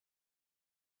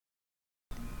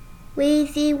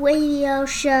Weezy Radio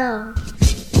Show.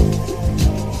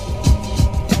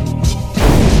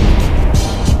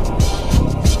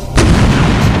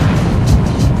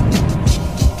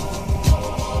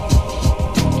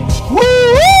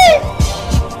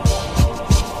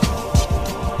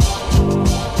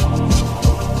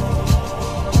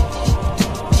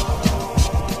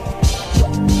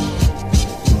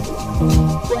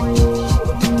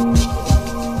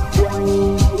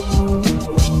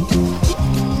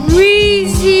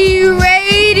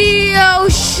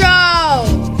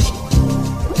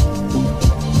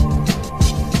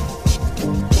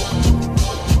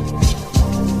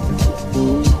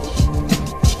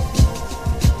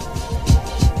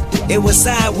 It was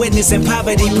side witness and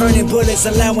poverty, burning bullets,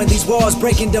 allowing these walls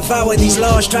breaking, devour these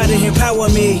laws, try to empower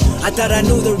me. I thought I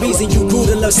knew the reason you grew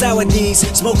to love sour D's,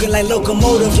 smoking like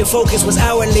locomotive, your focus was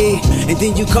hourly. And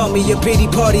then you called me your pity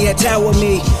party at Tower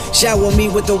Me, shower me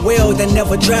with the well that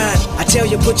never dried. I tell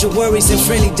you put your worries and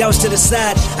friendly doubts to the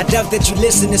side. I doubt that you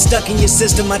listen and stuck in your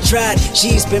system. I tried,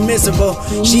 she's been miserable,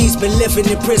 she's been living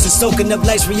in prison, soaking up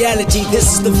life's reality.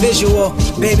 This is the visual,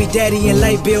 baby daddy and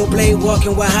light bill blade,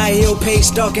 walking with high heel pace,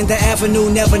 stalking the avenue,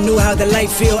 never knew how the light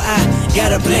feel. I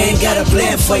got a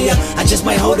plan for ya. I just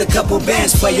might hold a couple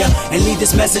bands for ya and leave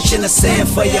this message in the sand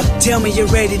for ya. Tell me you're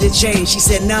ready to change. She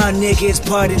said, nah, nigga, it's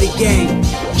part of the game,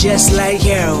 just like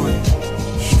heroin.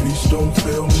 Streets don't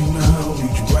fail me now,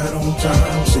 need you right on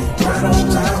time, say right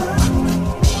on time.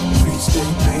 Feet stay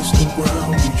paced the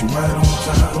ground, need you right on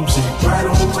time, say right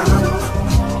on time.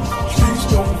 Streets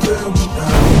don't fail me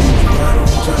now, need you right on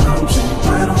time, say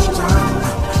right on time.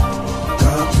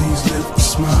 God, please lift the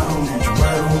smile, need you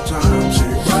right on time, say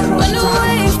right on time. Run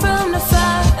away from the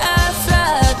fire,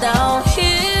 fly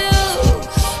downhill.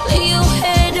 Lay your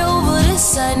head over this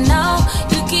side now.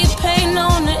 You keep pain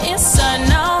on the inside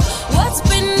now. What's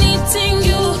been eating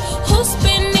you? Who's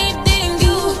been eating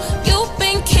you? You've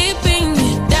been keeping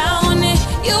me down and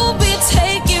you'll be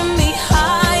taking me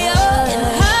higher and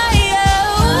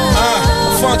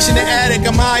higher. Functioning addict,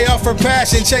 I'm high off her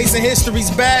passion, chasing history's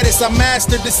baddest. I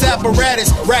mastered this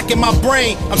apparatus, racking my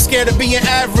brain. I'm scared of being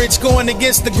average, going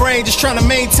against the grain, just trying to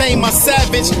maintain my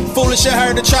savage. Foolish of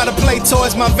her to try to play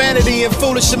towards my vanity, and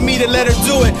foolish of me to let her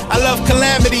do it. I love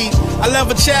calamity, I love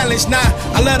a challenge, nah,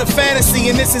 I love the fantasy,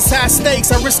 and this is high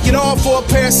stakes. I risk it all for a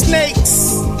pair of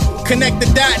snakes. Connect the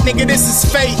dot, nigga, this is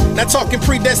fate. Not talking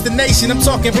predestination, I'm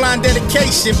talking blind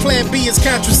dedication. Plan B is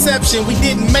contraception, we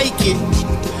didn't make it.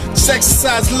 Just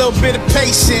exercise a little bit of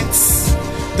patience.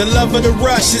 The love of the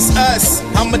rush is us.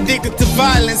 I'm addicted to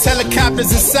violence, helicopters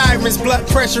and sirens, blood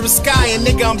pressure is sky, and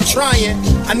nigga, I'm trying.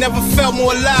 I never felt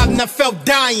more alive than I felt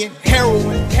dying.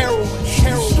 Heroin.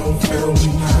 Streets don't fail me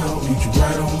now, need you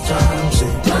right on time, say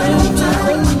right on time.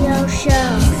 Radio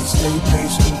Show. Feet stay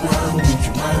paced the ground, need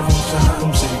you right on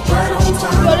time, say right on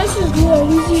time. Yo, this is Lua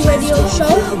Weezy Radio Show.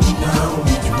 Fail me now,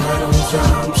 need you right on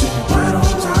time, say right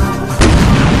on time.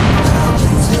 God,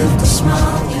 please lift the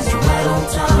smile, need you right on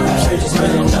time, say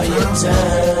right on time.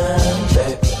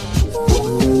 Babe.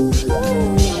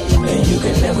 And you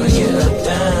can never get up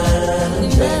down,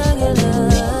 babe.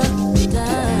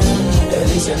 At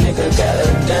least a nigga got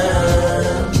her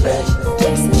down, babe.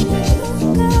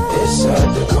 It's hard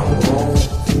to come home.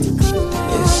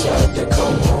 It's hard to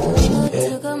come home,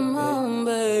 yeah. Come on,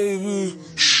 baby.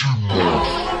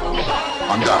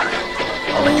 I'm Dark.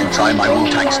 I'll let you try my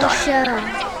Wu-Tang style. Show.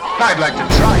 I'd like to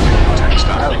try your Wu-Tang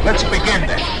style. Let's begin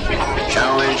then.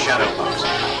 Shaolin Shadow Box. The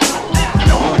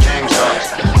Wu-Tang Sword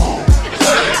style.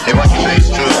 If what you say is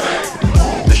true,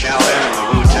 the Shaolin and the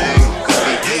Wu-Tang could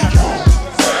be dangerous.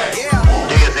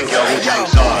 Do you think your Wu-Tang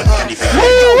sword can defeat me?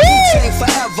 Wu-Tang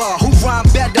forever, who rhyme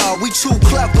better? We too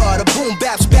clever, the boom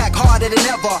bap's back harder than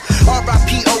ever.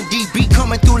 R.I.P.O.D.B.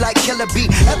 coming through like Killer B.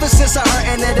 Ever since I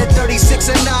heard it at 36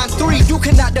 and 9-3, you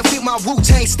cannot defeat my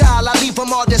Wu-Tang style, I leave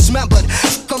them all dismembered.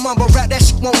 Come on, but rap, that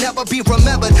shit won't never be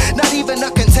remembered. Not even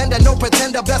a contender, no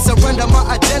pretender, best surrender.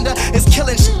 My agenda is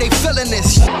killing shit, they feeling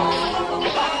this.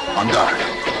 I'm Dark.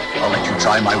 I'll let you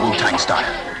try my Wu-Tang style.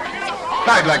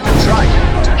 I'd like to try your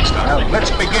Wu-Tang style. Let's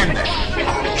begin then.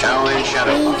 Shaolin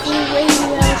Shadow Box. Weezy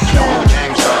Radio The Show.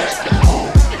 Wu-Tang Sword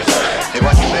style. If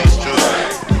what you say is true,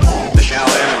 the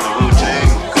Shaolin and the Wu-Tang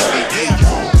could be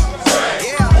dangerous.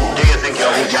 Do you think your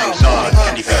Wu-Tang sword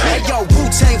can defeat me? Hey yo,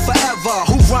 Wu-Tang forever,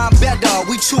 who rhyme better?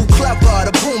 We too clever,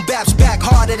 the boom bap's back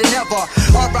harder than ever.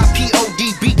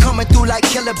 R.I.P.O.D.B. coming through like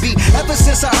Killer B. Ever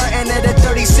since I heard it at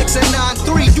 36 and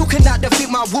 9-3, you cannot defeat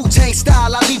my Wu-Tang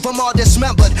style, I leave them all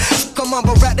dismembered. Come on,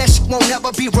 but rap, that shit won't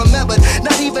never be remembered.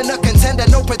 Not even a contender,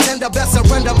 no pretender, best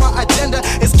surrender. My agenda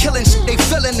is killing shit, they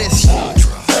feeling this.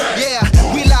 Yeah,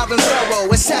 we live and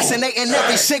thorough, assassinating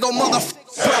every single motherfucker.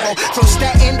 Bravo, from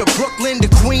Staten to Brooklyn to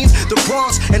Queens, the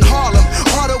Bronx and Harlem,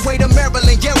 all the way to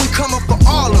Maryland, yeah, we coming for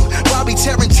all of them. Bobby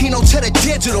Tarantino to the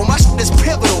digital, my shit is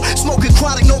pivotal. Smoking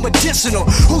chronic, no medicinal.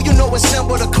 Who you know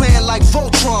assembled a clan like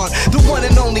Voltron? The one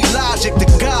and only Logic, the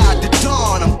God, the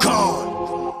Dawn, I'm gone.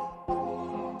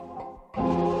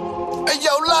 Hey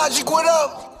yo, Logic, what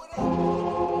up?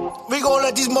 We gon'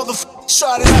 let these motherfuckers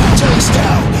try it out,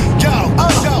 J-Style. Yo,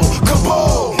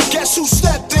 kaboom! Guess who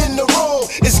stepped in the room?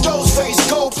 It's Ghostface,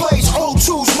 Gold Plates,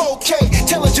 O2, Smoke K.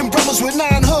 Intelligent brothers with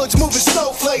 9 hoods moving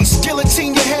snowflakes.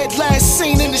 Guillotine your head, last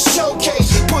seen in the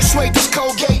showcase. Push weight, this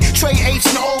Colgate, Trey H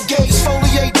and old gates.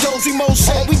 Foliate those we most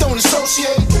say, we don't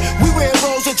associate. We wear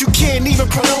roles that you can't even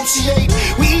pronunciate.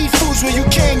 We eat foods where you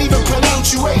can't even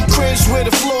pronunciate. Cribs where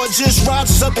the floor just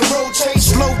rises up and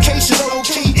rotates. Location low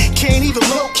key, can't even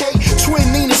locate. Twin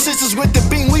Nina sisters with the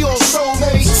beam, we all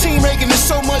soulmates. Team Reagan is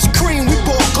so much cream, we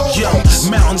both gold. Yo,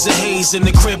 mountains of haze in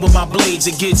the crib with my blades,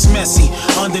 it gets messy.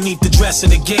 Underneath the dress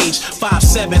of the gauge,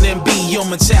 5'7" MB, yo,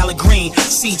 metallic green.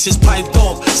 Seats is piped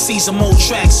off, see some old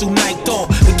tracks who night off.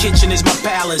 The kitchen is my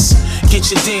palace, get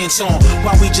your dance on.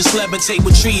 While we just levitate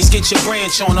with trees, get your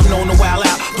branch on. I'm known to wild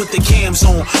out, put the cams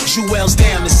on. Jewels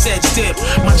down, the sets dip,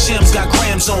 my gems got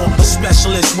grams on. A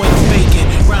specialist when faking,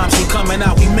 rhymes we coming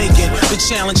out, we making. The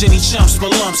challenge any chumps for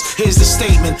lumps, here's the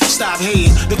statement, stop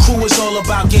hating. The crew is all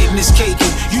about getting this cake.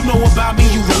 You know about me,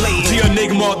 you relate. The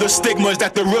enigma, the stigmas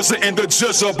that the RZA and the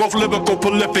Jizza, both lyrical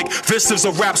prolific, vistas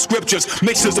of rap scriptures,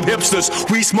 mixes of hipsters,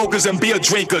 weed smokers and beer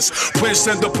drinkers, Prince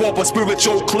and the pauper,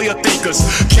 spiritual clear thinkers.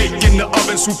 Cake in the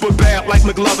oven, super bad like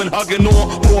McLovin, hugging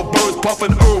on poor birds,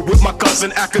 puffing herb with my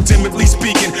cousin. Academically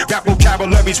speaking, rap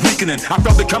vocabulary's weakening. I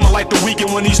felt it coming like the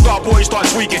weekend when these star boys start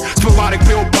tweaking. Sporadic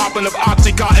pill popping of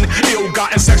oxycontin,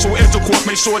 ill-gotten sexual intercourse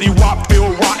made shorty wop feel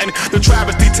rotten. The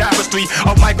travesty tapestry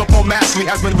of microphone mastery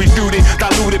has been refuted,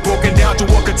 diluted, broken down to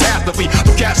a catastrophe.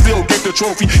 The cat still get the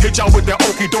trophy, hit y'all with that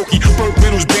okie dokie. Burt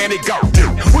Reynolds bandit got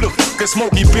who the fuck is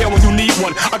Smokey Bear when you need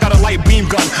one? I got a light beam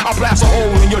gun, I blast a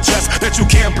hole in your chest that you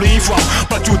can't bleed from.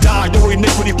 But you die, your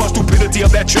iniquity for stupidity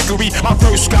of that trickery. I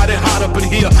first got it hot up in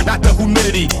here, not the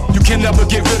humidity. You can never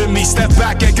get rid of me, step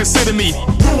back and consider me.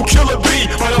 Rule killer B,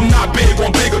 but I'm not big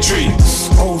on bigotry.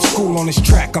 Old school on this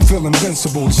track, I feel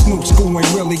invincible. The Snoop school ain't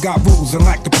really got rules and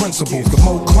lack the principles. The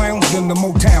more clowns, then the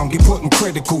Motown get put in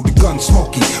critical. The gun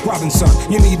smoky, Robinson,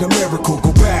 you need a miracle.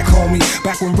 Go back, homie,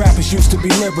 back when rappers used to be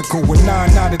lyrical. When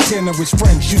 9 out of 10 of his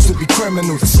friends used to be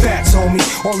criminals. The stats, homie,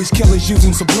 all these killers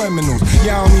using subliminals.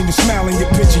 Y'all don't even smile in your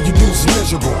picture, you dudes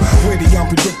miserable. Witty,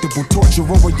 unpredictable, torture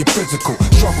over your physical.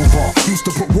 Struggle ball, used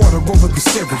to put water over the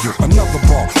cereal. Another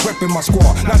ball, repping my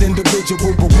squad, not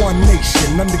individual, but one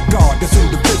nation. Under God, that's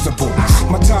indivisible.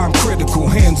 My time critical,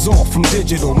 hands off from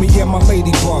digital. Me and my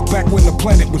ladybug, back when the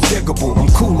planet was diggable. I'm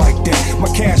cool like that, my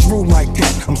cash rule like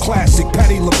that. I'm classic,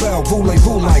 Patti LaBelle,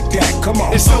 voulez-vous like that. Come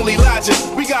on. It's only Logic,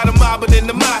 we got him mobbing in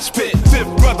the mosh pit. Fifth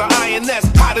brother INS,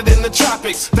 hotter than the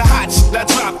tropics. The hot shit that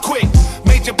drop quick.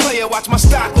 Major player, watch my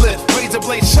stock lift. Razor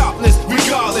blade sharpness,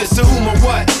 regardless of whom or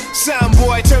what. Sound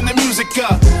boy, turn the music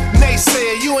up.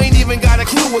 Naysayer, you ain't even got a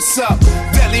clue what's up.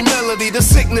 Deadly melody, the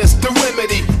sickness, the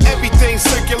remedy. Everything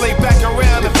circulate back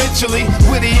around eventually.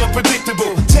 Witty,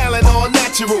 unpredictable, talent all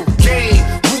natural. Game,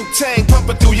 Wu-Tang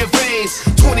pumping through your veins.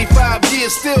 25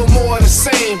 years, still more the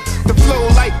same. The flow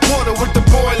like water with the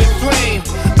boiling flame.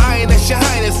 Iron, that's your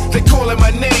highness, they calling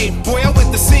my name. Boy, I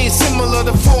went to scene similar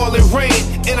to falling rain.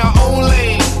 In our own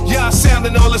lane, y'all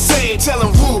sounding all the same. Tell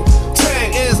them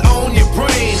Wu-Tang is on your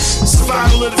brain.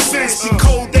 Survival of the fancy,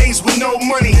 cold days with no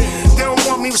money. They don't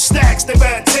want me with stacks, they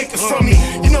better take it from me.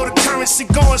 You know the currency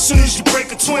going soon as you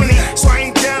break a 20. So I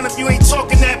ain't down if you ain't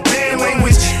talking that band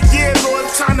language. Yeah, Lord,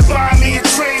 time to buy me a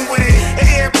train with it. An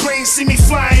airplane, see me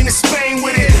flying to Spain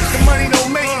with it. The money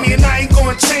don't make me and I ain't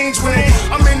gonna change with it.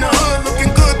 I'm in the hood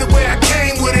looking good the way I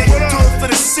came with it. Do it for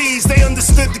the seas, they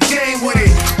understood the game with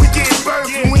it. We get birth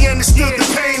and we understood the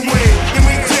pain with it. Then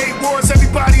we create wars,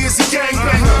 everybody is a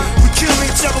gangbanger. We kill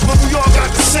each other, but we all got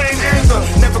the same anger.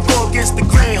 Never go against the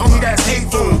grain, homie, that's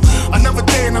hateful. Another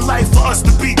day in the life for us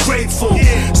to be grateful.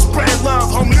 Spread love,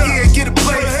 homie, yeah, get it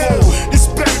playful. It's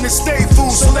better than stay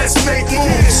fool, so let's make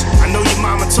moves. I know your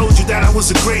mama told you that I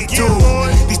was a great dude.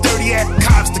 These dirty ass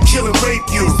cops to kill and rape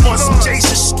you. On some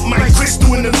Jason shit, might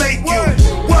crystal in the lake you.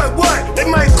 What? They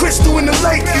might crystal in the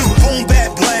lake you. Boom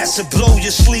bap blast to blow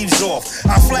your sleeves off.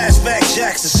 I flashback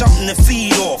jacks to something to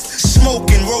feed off.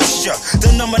 Smoke and roast ya,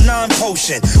 the number 9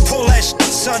 potion. Pull that shit,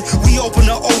 son, we open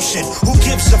the ocean. Who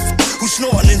gives a f***? Who's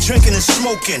snorting and drinking and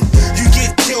smoking? You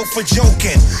get killed for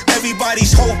joking.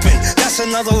 Everybody's hoping. That's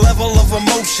another level of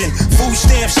emotion. Food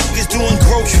stamps is doing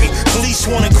grocery. Police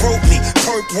wanna grope me.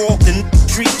 Perp walk and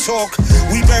street talk.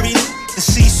 We bury and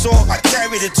off, I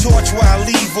carry the torch while I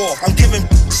leave off. I'm giving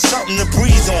something to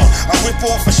breathe on. I rip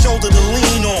off a shoulder to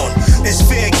lean on. It's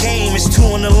fair game, it's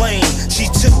two in the lane. She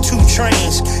took 2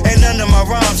 trains, and none of my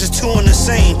rhymes is 2 in the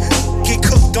same. Get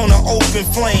cooked on an open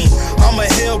flame. I'm a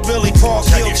hillbilly, Park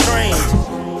Hill train.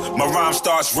 My rhyme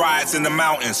starts riots in the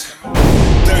mountains.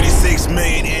 36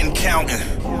 million and counting.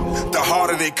 The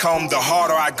harder they come, the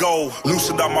harder I go.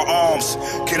 Loosen up my arms,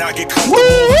 can I get comfortable?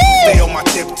 Stay on my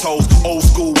tiptoes, old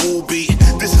school woo beat.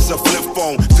 This is a flip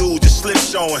phone, dude, just slip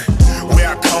showing. Where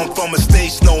I come from, a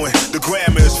stage knowing. The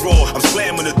grammar is raw, I'm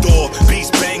slamming the door.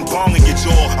 Beats bang, bong in your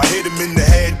jaw. I hit him in the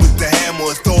head with the hammer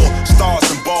of Thor. Stars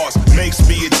and bars, makes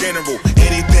me a general.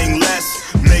 Anything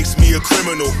less, makes me a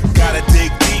criminal. Gotta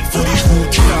dig deep for these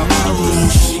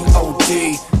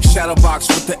G-O-D, Shadowbox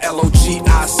with the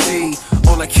L-O-G-I-C.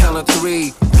 On the count of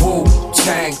 3,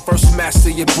 Wu-Tang, first master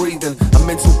your breathing. I'm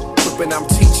mental whipping, I'm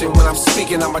teaching. When I'm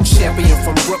speaking, I'm a champion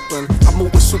from Brooklyn. I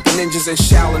move with super ninjas and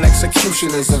Shaolin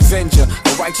executioners. Avenger,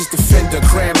 a righteous defender,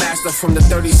 grandmaster from the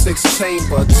 36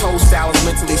 chamber. Toe style is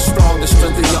mentally strong to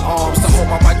strengthen your arms. To hold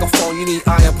my microphone, you need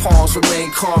iron palms.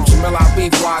 Remain calm, Jamel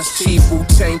Habib, wise chief.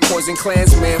 Wu-Tang, Poison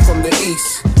Klansman from the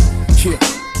east. Yeah.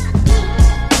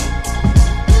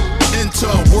 Into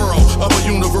a world of a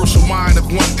universal mind of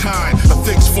one kind. A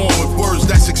fixed form of words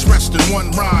that's expressed in one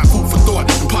rhyme. Food for thought,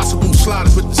 impossible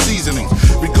slaughters with the seasonings.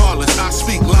 Regardless, I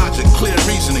speak logic, clear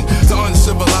reasoning. The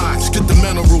uncivilized, get the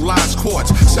mineralized quartz.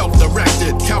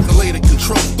 Self-directed, calculated,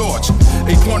 controlled thoughts.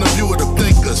 A point of view of the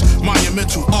thinkers.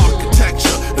 Monumental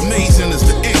architecture, amazing as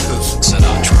the Incas.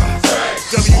 Sinatra.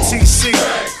 WTC.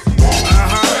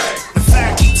 The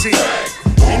faculty.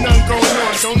 Ain't nothing going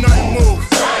on, don't nothing move.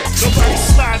 Nobody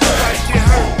slide, nobody get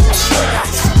hurt.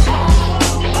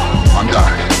 On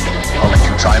guard. I'll let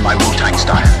you try my Wu-Tang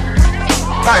style.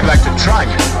 I'd like to try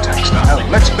your Wu-Tang style.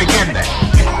 Let's begin then.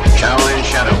 Shaolin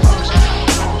Shadowbox.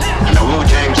 And the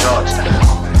Wu-Tang sword style.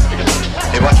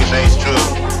 If what you say is true,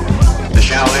 the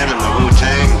Shaolin and the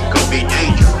Wu-Tang could be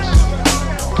dangerous.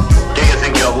 Do you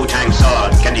think your Wu-Tang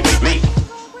sword can defeat me?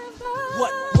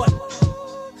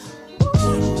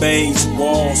 Beige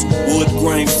walls, wood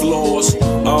grain floors,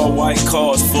 all white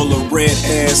cars full of red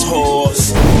ass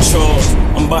whores. Charles,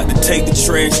 I'm about to take the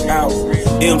trash out.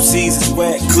 MCs is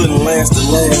whack, couldn't last the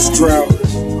last drought.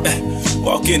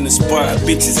 Walk in the spot,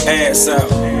 bitches ass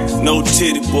out. No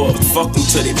titty boys, fuck them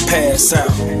till they pass out.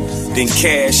 Then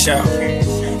cash out.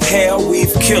 Hell,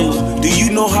 we've killer. Do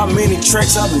you know how many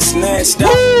tracks I've been snatched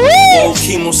out? Old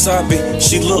Kemosabe,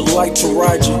 she look like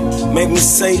Taraji. Make me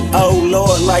say, oh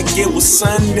Lord, like it was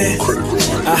Sunday.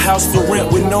 A house for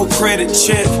rent with no credit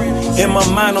check. In my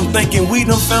mind, I'm thinking we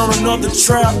done found another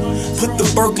trap. Put the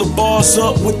burglar bars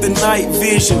up with the night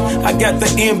vision. I got the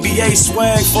NBA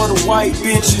swag for the white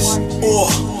bitches.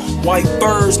 White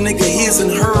birds, nigga, his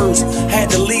and hers. Had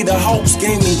to leave the Hawks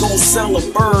game and go sell a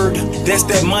bird. That's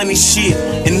that money shit,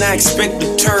 and I expect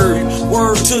a turd.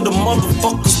 Word to the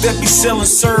motherfuckers that be selling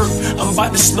serve. I'm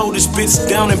about to slow this bitch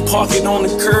down and park it on the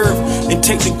curb. And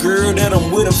take the girl that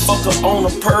I'm with and fuck her on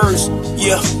her purse.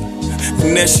 Yeah,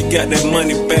 and now she got that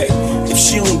money back. If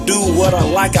she don't do what I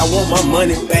like, I want my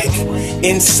money back.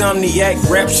 Insomniac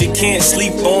rap, she can't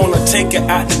sleep on. I take her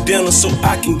out to dinner so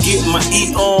I can get my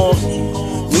E on.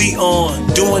 We on,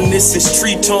 doing this is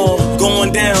street on.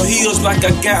 Going down hills like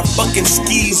I got fucking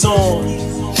skis on.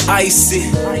 Icy,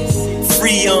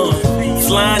 free on.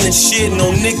 Flying and shitting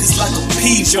on niggas like a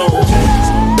pigeon.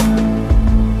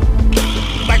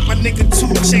 Like my nigga 2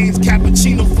 Chainz,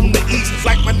 cappuccino from the east.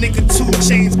 Like my nigga 2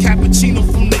 Chainz, cappuccino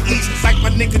from the east. Like my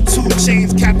nigga 2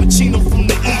 Chainz, cappuccino from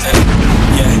the east.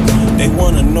 Yeah, they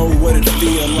wanna know what it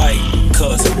feel like.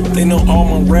 Cause they know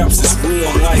all my raps is real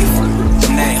life.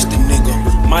 Nasty nigga.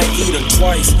 Might eat her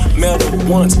twice, met her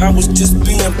once, I was just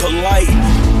being polite.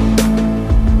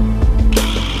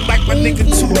 Like my nigga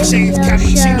 2 Chainz,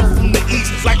 cappuccino from the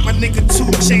east. Like my nigga 2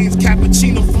 Chainz,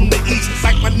 cappuccino from the east.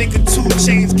 Like my nigga 2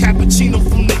 Chainz, cappuccino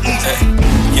from the east.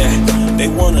 Yeah, they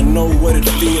wanna know what it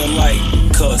feel like.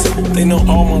 Cause they know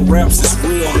all my raps is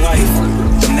real life.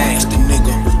 Nasty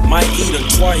nigga. Might eat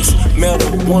her twice, met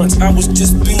her once, I was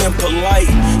just being polite.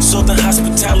 Southern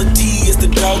hospitality is the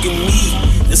dog in me.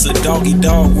 It's a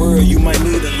doggy-dog world, you might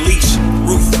need a leash.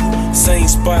 Roof, same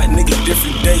spot, nigga,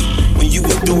 different day. When you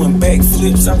was doing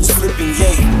backflips, I was flipping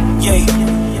yay.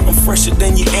 I'm fresher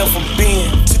than you ever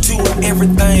been. Tattoo and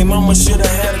everything, mama should've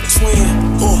had a twin.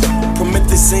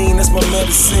 Promethazine, that's my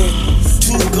medicine.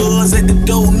 2 girls at the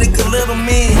door, nigga, let them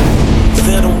in.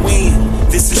 Let them win,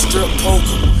 this is strip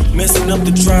poker. Messing up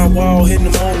the drywall,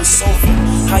 hitting them on the sofa.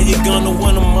 How you gonna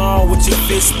win them all with your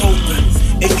fist open?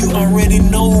 And you already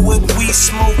know what we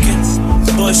smoking.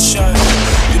 Bust shot,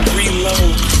 degree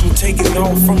low. I'm taking Shooting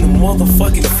off from the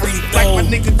motherfucking free throw. Like my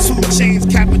nigga 2 Chainz,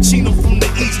 cappuccino from the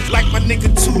east. Like my nigga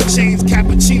 2 Chainz,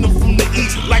 cappuccino from the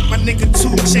east. Like my nigga 2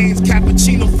 Chainz,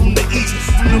 cappuccino from the east.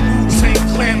 From the Wu-Tang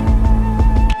Clan.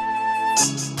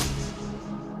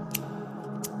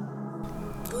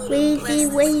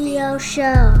 Weezy Radio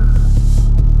Show.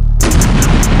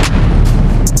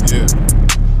 Yeah.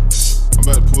 I'm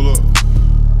about to pull up.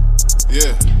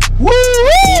 Yeah. Woo!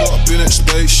 Pull up in that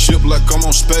spaceship like I'm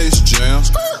on Space Jam.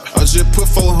 I just put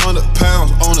 400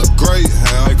 pounds on a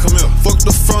Greyhound. Hey, come here. Fuck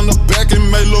the front, the back, and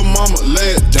made lil' mama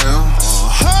lay it down.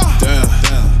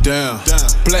 Down.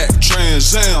 Black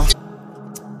Trans Am.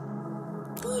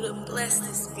 Buddha bless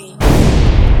this beat.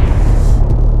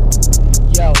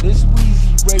 Yo, this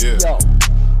Weezy Radio. Yeah.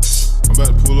 I'm about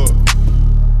to pull up.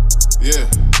 Yeah.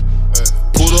 Hey.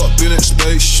 Pulled up in that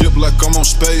spaceship like I'm on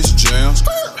Space Jam.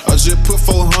 I just put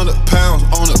 400 pounds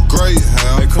on a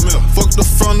Greyhound. Hey, come here. Fuck the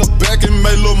front, the back, and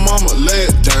made lil' mama lay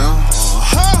it down.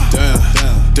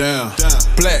 Down.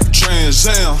 Black Trans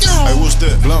Am. Hey, what's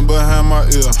that? Blunt behind my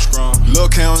ear.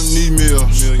 Lil' counting need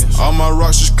meals. All my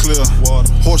rocks is clear.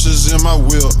 Horses in my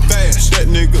wheel. Fast. That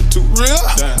nigga too real.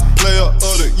 Player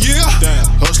of the year.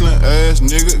 Hustling ass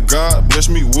nigga. God bless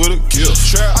me with a gift.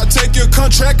 I take your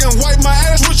contract and wipe my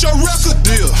ass with your record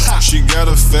deal. She got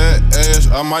a fat ass.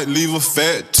 I might leave a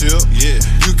fat tip. Yeah.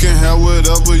 You can have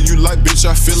whatever you like, bitch.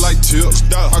 I feel like tips.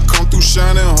 I come through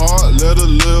shining hard. Let a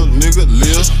little nigga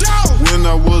live. When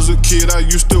I was a kid, I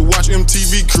used to watch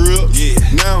MTV Crib. Yeah.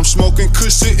 Now I'm smoking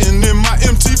kush sitting in my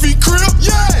MTV Crib.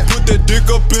 Yeah. Put that dick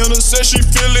up in her, said she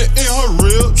feel it in her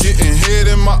ribs. Getting head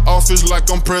in my office like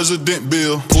I'm President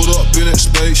Bill. Pulled up in that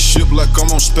spaceship like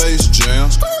I'm on Space Jam.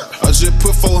 I just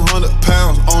put 400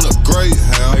 pounds on a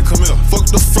Greyhound. Hey, come here. Fuck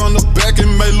the front, the back,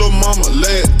 and made lil' mama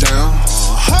lay it down.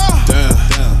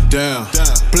 Down.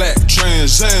 Black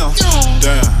Trans Am.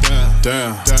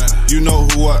 Down. You know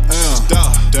who I am.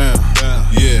 Down.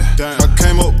 Yeah. I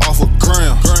came up off a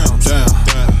gram.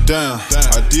 Down.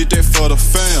 I did that for the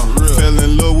fam. Fell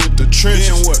in love with the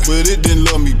trenches, but it didn't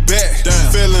love me back.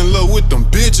 Fell in love with them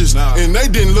bitches, and they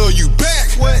didn't love you back.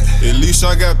 At least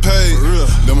I got paid.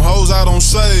 Them hoes I don't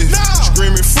save.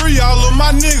 Screaming free, all of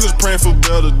my niggas praying for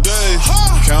better days.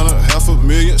 Counted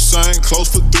 $500,000, sang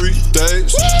close for 3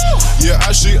 days. Yeah,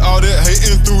 I see all that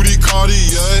hating through the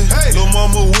Cartier. Lil'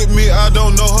 mama with me, I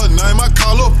don't know her name, I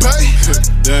call her Bay.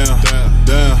 Down.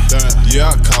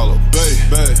 Yeah, I call her Bay.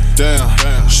 Down.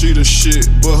 She the shit,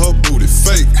 but her booty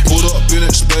fake. Pulled up in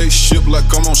that spaceship like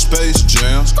I'm on Space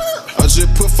Jam. I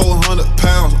just put 400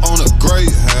 pounds on a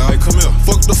Greyhound. Hey, come here.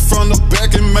 Fuck the front, the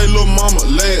back, and made lil' mama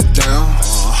lay it down.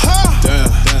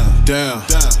 Down.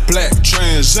 Black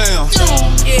Trans Am.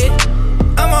 Yeah,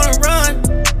 I'm on a run.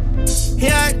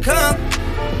 Here I come.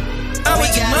 I'm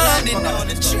with your mom.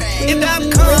 If I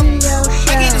come,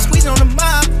 I get the squeeze on the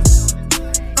mob.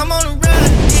 I'm on a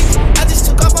run. I just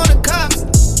took off on the cops.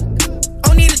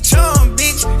 Don't need a charm,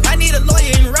 bitch. I need a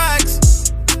lawyer in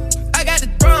rocks. I got the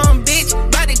drum, bitch.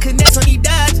 Body connects on these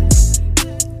dots.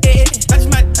 Yeah, I just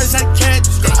might catch.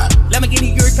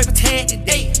 Lamborghini Euro paper tag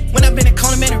today. When I've been in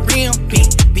corner, man, a rim,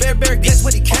 bitch. Bear, guess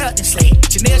what the captain slay.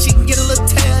 Chanel, she can get a little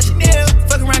tail. Chanel,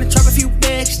 fuck around and drop a few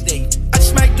bags today. I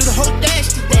just might do the whole dash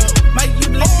today. Might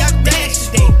you believe y'all dash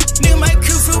today. Nigga might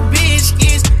crew through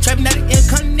biscuits. Trapping out of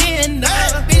Incontinental.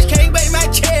 Bitch can't bait my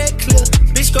check clear.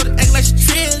 Bitch go to act like she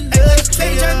trill.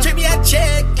 Baby try to trip me, I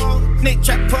check. Nigga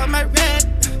try to pull my red.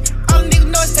 All niggas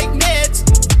know it's take meds.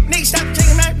 Nigga stop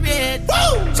taking my red.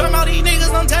 Some all these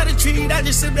niggas on top of the tree. I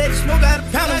just sit back and smoke out a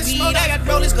pound of weed. I got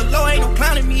rollers galore, ain't no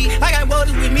clowning me. I got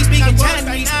voters with me speaking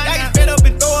Chinese. I got fed up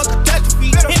and throw a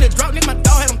catastrophe. In the drop, nigga, my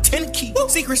dog had on 10 key.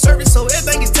 Secret service, so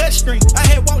everything is touchscreen. I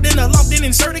had walked in a lump, then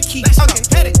inserted key. Okay,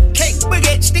 had it, cake,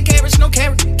 baguette, stick carrots, no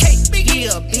carrot, cake.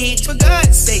 Yeah, bitch, for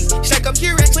God's sake. Stack up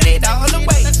your racks, put it all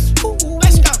away. Let's go.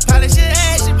 Polish your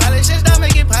ass, polish your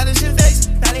stomach, and polish your face.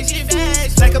 Polish your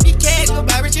face. Stack up your cash, go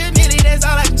buy rich a million, that's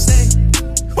all I can say.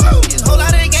 It's a whole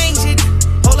lot of gang shit,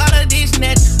 whole lot of this and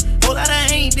that, whole lot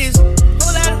of ain't this,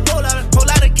 whole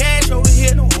lot of cash over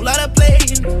here, no whole lot of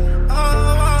playing.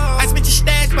 I spent your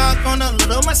stash box on a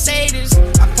little Mercedes.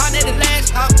 I partnered the last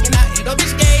hop and I end up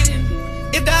skating.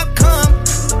 If the come,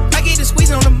 I get the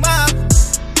squeeze on the mob.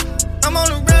 I'm on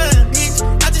the run, bitch.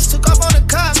 I just took off on the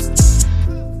car.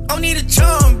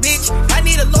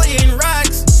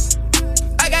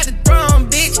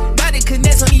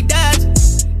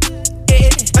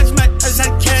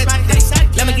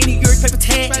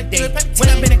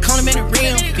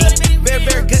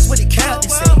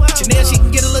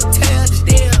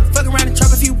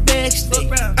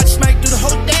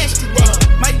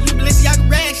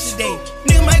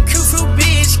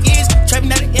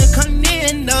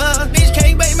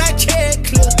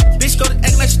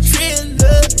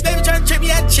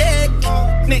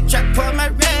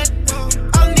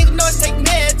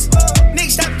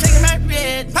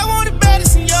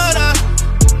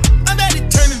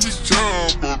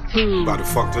 About to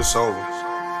fuck this over.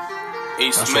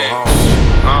 East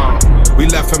Man. We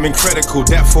left him in critical.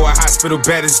 Death for a hospital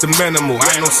bed is the minimal.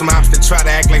 I know some ops that try to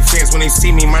act like fans when they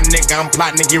see me. My nigga, I'm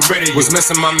plotting to get rid of you. Was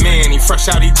missing my man. He fresh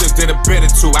out, he just did a bit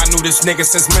or two. I knew this nigga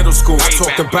since middle school. I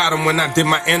talked about him when I did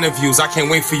my interviews. I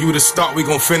can't wait for you to start. We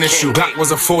gon' finish you. Glock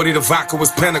was a 40, the vodka was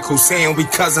pinnacle. Saying we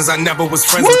cousins, I never was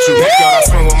friends with you. Backyard, I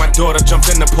swing with my daughter, jumped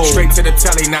in the pool. Straight to the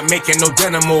telly, not making no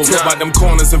dinner moves. Talk about them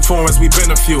corners and foreigns, we been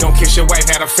a few. Don't kiss your wife,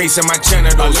 had a face in my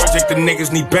genitals. Allergic to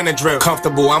niggas, need Benadryl.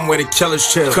 Comfortable, I'm where the killers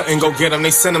chill. Couldn't go get them,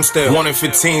 they sent them still. 1 in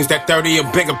 15s, that 30 a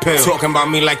bigger pill. Talking about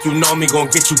me like you know me, gon'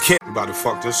 get you killed. About to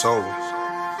fuck this over.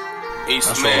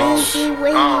 East Man.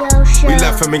 We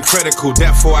left him in critical.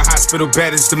 Death for a hospital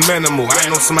bed is the minimal. I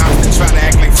know some ops that try to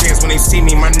act like fans when they see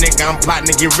me. My nigga, I'm plotting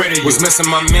to get rid of you. Was missing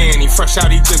my man. He fresh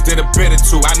out, he just did a bit or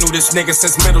two. I knew this nigga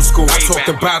since middle school. I talked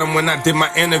about him when I did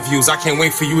my interviews. I can't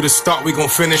wait for you to start. We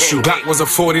gon' finish you. Glock was a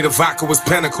 40, the vodka was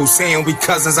pinnacle. Saying we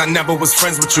cousins, I never was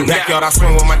friends with you. Backyard, I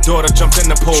swing with my daughter, jumped in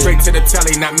the pool. Straight to the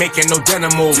telly, not making no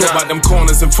dinner moves. Talk about them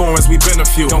corners and foreigns, we been a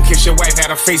few. Don't kiss your wife, had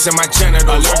a face in my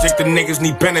genitals. Allergic to niggas,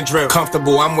 need Benadryl.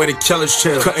 Comfortable, I'm where the killers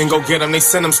chill. Couldn't go get them, they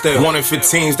sent them still. 1 in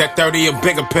 15s, that 30 a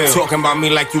bigger pill. Talking about me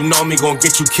like you know me, gon'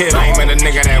 get you killed. I ain't met a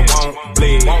nigga that won't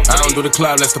bleed. I don't do the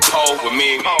club, let's the pole with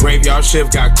me. Graveyard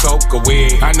shift, got coke or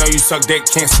weed. I know you suck dick,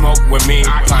 can't smoke with me.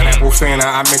 Pineapple Fanta,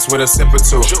 I mix with a sip or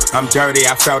two. I'm dirty,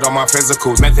 I felt on my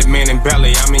physicals. Method Man and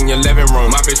Belly, I'm in your living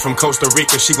room. My bitch from Costa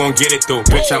Rica, she gon' get it through.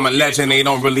 Bitch, I'm a legend, they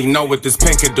don't really know what this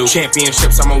pin could do.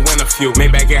 Championships, I'ma win a few.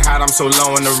 Maybe I get hot, I'm so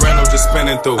low in the rental, just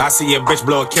spinning through. I see a bitch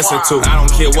blow a kiss or two. I don't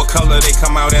care what color they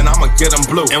come out in, I'ma get them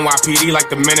blue. NYPD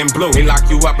like the men in blue. They lock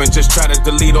you up and just try to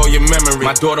delete all your memory.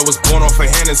 My daughter was born off of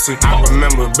Hennessy. I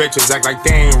remember bitches act like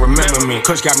they ain't remember me.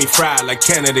 Kush got me fried like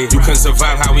Kennedy. You can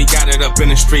survive how we got it up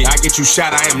in the street. I get you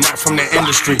shot, I am not from the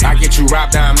industry. I get you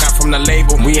robbed, I am not from the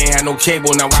label. We ain't had no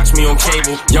cable, now watch me on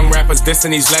cable. Young rappers dissing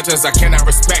these legends, I cannot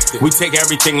respect it. We take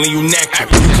everything, leave you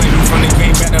naked. You claim you from the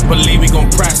game, better believe we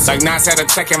gon' press. Like Nas had a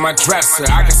tech in my dresser.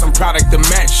 I got some product to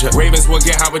measure. Ravens will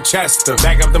get Howard Chester.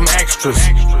 Bag up them extras.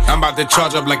 I'm about to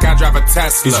charge up like I drive a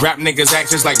Tesla. These rap niggas act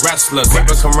just like wrestlers.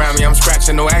 Papers come around me, I'm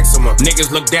scratching no eczema.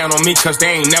 Niggas look down on me cause they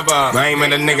ain't never. I ain't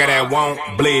met a nigga that won't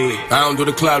bleed. I don't do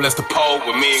the club, let's the pole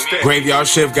with me. Graveyard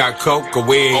shift, got coke or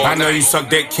weed. I know you suck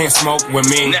dick, can't smoke with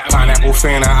me. Pineapple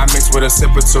Fanta, I mix with a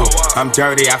sip or two. I'm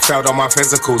dirty, I felt on my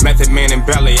physicals. Method Man and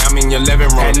Belly, I'm in your living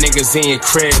room. Had niggas in your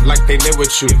crib like they live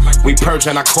with you. We purge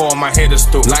and I call my hitters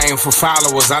through. Lying for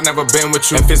followers, I never been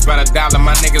with you. If it's about $1,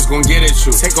 my niggas gon' get at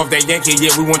you. Take off that Yankee,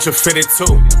 yeah, we want you fitted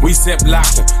too. We zip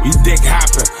locking, you dick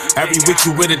hopping. Every week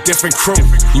you with a different crew.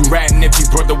 You ratting if you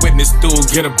brought the witness through.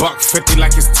 Get $1.50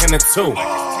 like it's 10 or 2.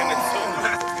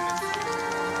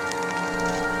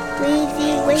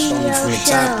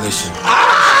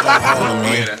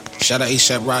 Shout out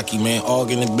ASAP Rocky, man. All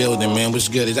in the building, man. What's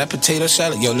good? Is that potato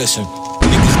salad? Yo, listen.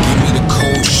 Niggas give me the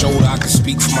cold shoulder, I can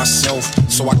speak for myself.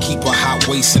 So I keep a hot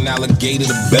waist and alligator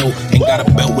the belt. Ain't got a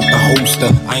belt with the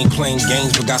holster. I ain't playing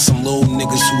games, but got some little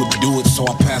niggas who would do it. So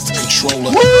I pass the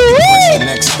controller. Press the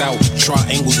next out,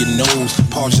 triangle your nose.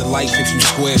 Pause your life if you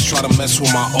squares, try to mess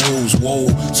with my O's. Whoa,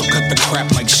 so cut the crap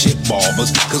like shit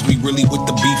barbers. Cause we really with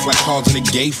the beef like cars of the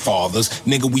gay fathers.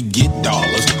 Nigga, we get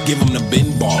dollars, give them the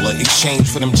bin baller.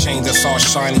 Exchange for them chains that's all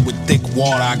shiny with thick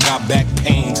water. I got back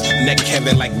pains, neck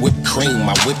heavy like whipped cream.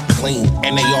 I whip clean,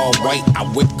 and they all white. I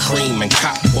whip cream and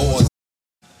cop boys.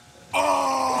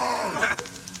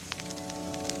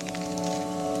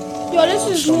 Yo, this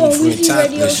is Lil Weezy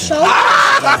Radio Show.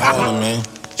 Hold on, man.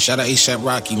 Shout out ASAP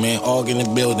Rocky, man. All in the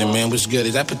building, man. What's good?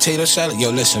 Is that potato salad? Yo,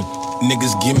 listen.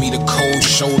 Niggas give me the cold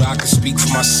shoulder, I can speak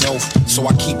for myself. So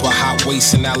I keep a hot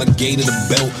waist and alligator the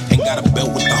belt. Ain't got a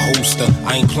belt with the holster.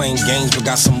 I ain't playing games, but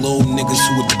got some little niggas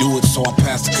who would do it. So I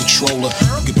pass the controller.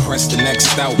 You can press the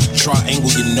next out, triangle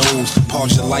your nose.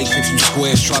 Pause your life if you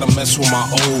squares, try to mess with my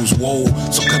O's. Whoa,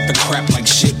 so cut the crap like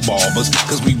shit barbers.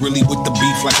 Cause we really with the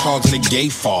beef like cars of the gay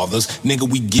fathers. Nigga,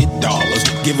 we get dollars,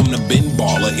 give them the bin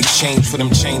baller. Exchange for them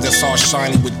chains that's all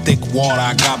shiny with thick water.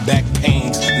 I got back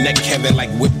pains, neck heavy like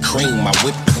whipped cream. I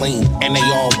whip clean, and they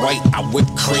all white. I whip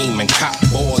cream and cop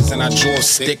boards, and I draw a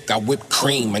stick. I whip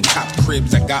cream and cop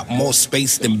cribs. I got more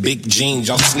space than big jeans.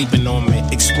 Y'all sleeping on me.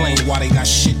 Explain why they got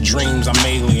shit dreams. I'm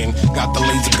alien. Got the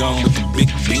laser gun with the big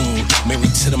beam.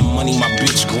 Married to the money, my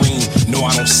bitch green. No,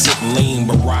 I don't sit lean,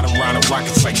 but riding around the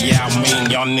rockets like yeah, I mean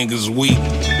y'all niggas weak.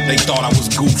 They thought I was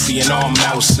goofy and all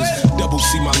mouses. Double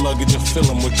C my luggage and fill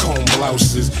them with comb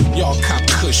blouses. Y'all cop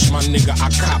Kush, my nigga. I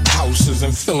cop houses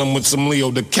and fill them with some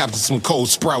Leo the Captain. Some cold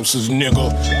sprouses,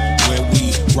 nigga. Where we,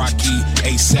 Rocky,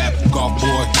 ASAP, golf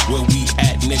boy. Where we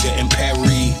at, nigga, in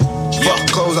Paris. Fuck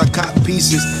clothes, I cop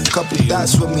pieces. Couple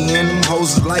dots with me and them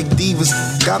hoes is like divas.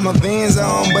 Got my Vans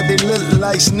on, but they look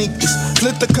like sneakers.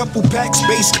 Flipped a couple packs,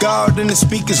 bass guard in the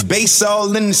speakers. Bass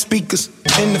all in the speakers.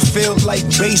 In the field like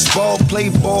baseball, play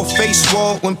ball, face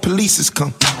wall when polices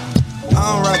come.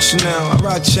 I don't rock Chanel, I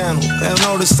rock Channel. Hell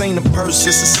no, this ain't a purse,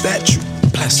 it's a statue.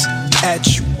 Bless at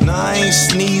you. Nah, I ain't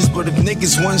sneeze, but if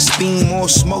niggas want steam or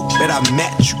smoke, bet I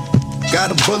match you.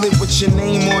 Got a bullet with your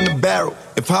name on the barrel.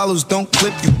 If hollows don't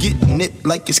clip, you get nipped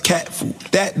like it's cat food.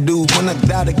 That dude, when I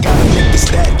die, I gotta make a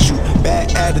statue.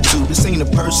 Bad attitude, this ain't a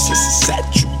purse, it's a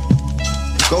statue.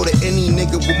 Go to any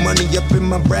nigga with money up in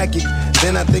my bracket.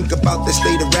 Then I think about the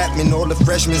state of rapping. All the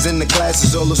freshmen in the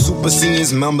classes, all the super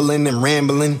seniors mumbling and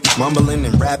rambling, mumbling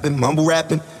and rapping, mumble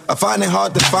rapping. I find it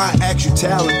hard to find actual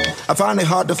talent. I find it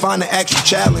hard to find an actual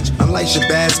challenge. Unlike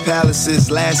Shabazz Palaces,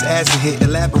 last acid hit,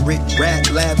 elaborate rap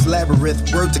labs,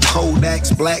 labyrinth. Word to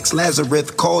Kodaks, Blacks,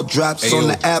 Lazarus, call drops on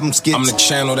the album skits. I'm the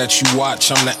channel that you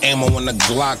watch. I'm the ammo on the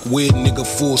Glock. Weird nigga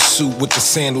full suit with the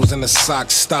sandals and the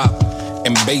socks. Stop.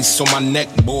 And bass on my neck,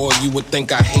 boy, you would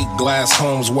think I hate glass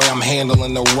homes. Where I'm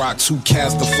handling the rocks. Who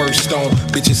cast the first stone?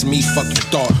 Bitch, it's me, fuck you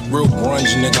thought. Real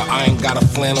grunge, nigga, I ain't got a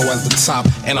flannel as the top.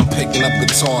 And I'm picking up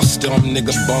guitar. Still I'm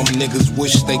nigga bum. Niggas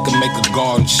wish they could make a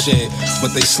garden shed,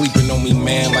 but they sleeping on me,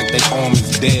 man, like they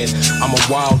army's dead. I'm a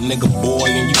wild nigga, boy,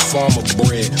 and you farmer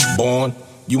bred. Born,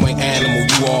 you ain't animal,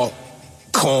 you all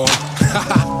corn.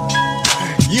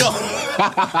 Yo.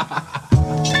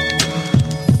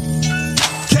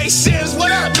 K-Sims,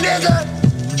 what up, nigga?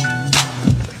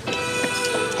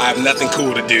 I have nothing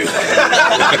cool to do.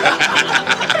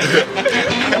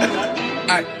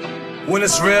 When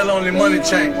it's real, only money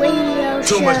change.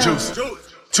 Too much juice,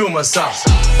 too much sauce.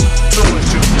 Too much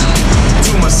juice,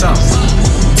 too much sauce.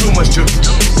 Too much juice,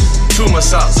 too much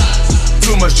sauce.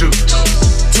 Too much juice,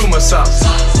 too much sauce.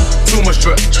 Too much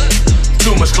drip,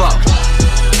 too much clout.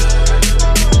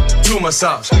 Too much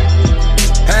sauce.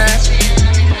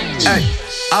 Hey,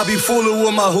 I be fooling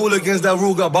with my hooligans that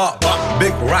Ruger bought.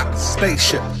 Big rock,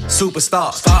 spaceship,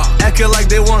 superstars. Acting like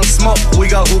they want smoke, we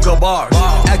got hookah bars.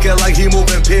 Acting like he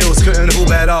moving pills, couldn't hoop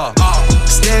at all.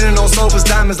 Standing on sofas,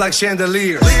 diamonds like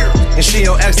chandeliers. And she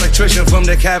your ex-electrician from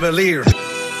the Cavalier.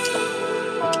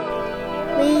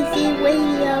 Weezy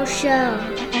Radio Show.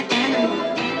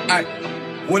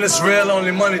 When it's real,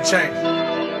 only money change.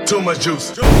 Too much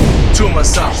juice, too much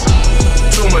sauce.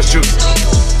 Too much juice,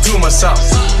 too much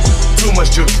sauce. Too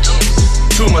much juice,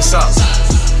 too much sauce.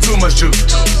 Too much juice,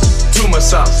 too much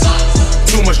sauce.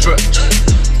 Too much drip,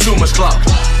 too much clout.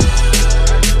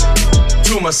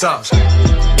 Too much sauce.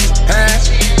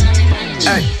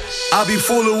 Hey, I be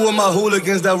fooling with my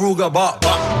hooligans that Ruger bought.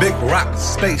 Big rock,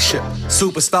 spaceship,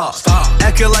 superstars.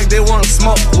 Acting like they want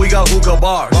smoke, we got hookah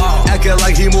bars. Acting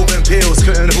like he moving pills,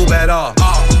 couldn't hoop at all.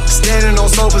 Standing on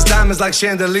sofas, diamonds like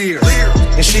chandeliers.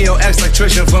 And she your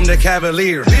ex-electrician from the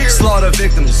Cavalier. Slaughter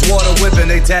victims, water whipping,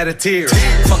 they tatted tears.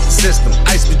 Fuck the system,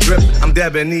 ice be dripping, I'm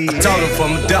debonair. I'm talking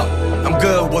from the dope, I'm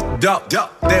good with the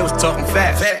dope. They was talking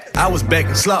fast, I was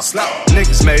baking slow.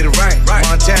 Niggas made it rain,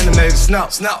 Montana made it snow.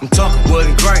 I'm talking wood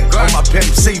and grain, on my Pimp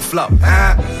C flow.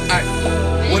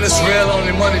 When it's real,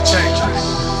 only money change.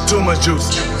 Too much juice,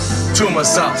 too much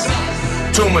sauce.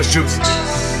 Too much juice,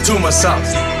 too much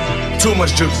sauce. Too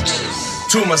much juice,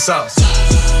 too much sauce.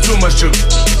 Too much juice,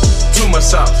 too much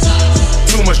sauce.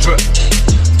 Too much drip,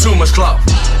 too much clout.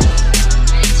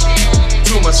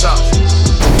 Too much sauce.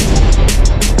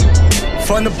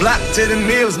 From the block to the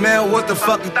mills, man, what the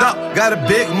fuck you thought? Got a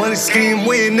big money scheme,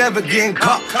 we ain't never getting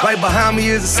caught. Right behind me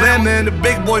is a slammer and the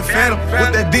big boy phantom.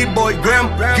 With that D-boy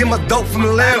grammar, get my dope from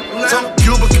Atlanta. Talk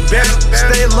Cuba Cabana,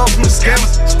 stay low from the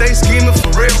scammers. Stay scheming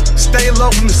for real, stay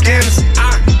low from the scammers.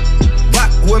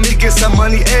 Rock with me, get some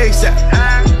money ASAP.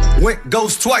 Went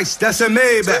ghost twice, that's a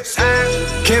Maybach.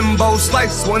 Kimbo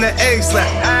Slice when the A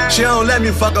slap. She don't let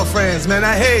me fuck her friends, man,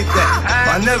 I hate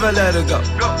that. I never let her go,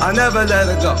 I never let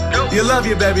her go. You love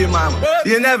your baby mama,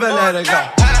 you never let her go.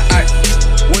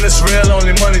 When it's real,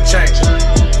 only money change.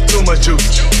 Too much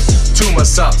juice, too much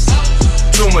sauce.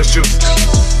 Too much juice,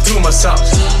 too much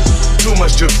sauce. Too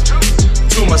much juice,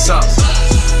 too much sauce.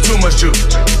 Too much juice,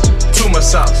 too much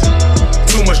sauce.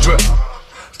 Too much drip,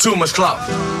 too much clout.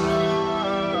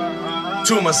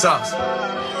 Too much sauce.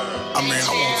 I mean, I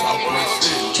won't talk this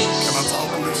shit. Can I talk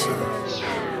this shit?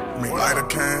 I mean, Ida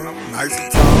Kane, Nice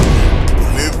and Tall,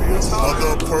 Olivia, Mother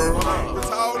of Pearl,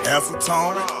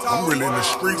 Acetone. I'm really in the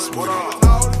streets with it.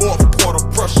 Fourth quarter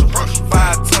pressure,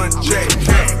 5-ton jack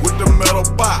with the metal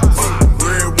box.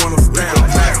 Red windows down.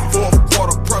 Fourth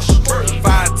quarter pressure,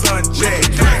 5-ton jack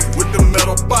with the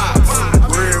metal box.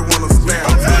 Red windows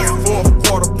down. Fourth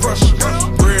quarter pressure,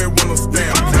 red windows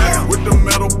down with the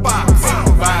metal box.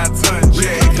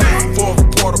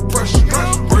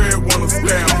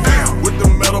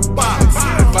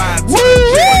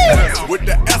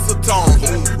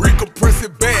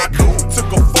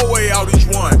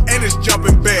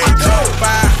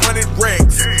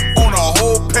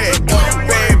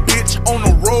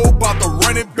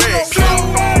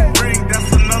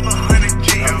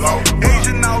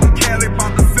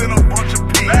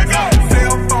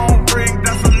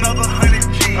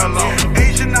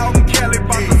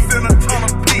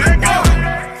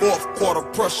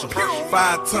 pressure.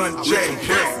 5-ton J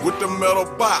with the metal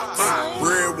box.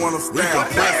 Red one of stamp.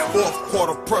 4th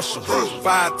quarter pressure.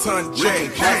 5-ton J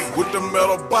with the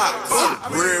metal box.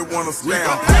 Red one of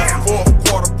stamp. 4th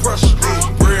quarter pressure.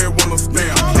 Red one of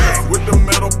stamp with the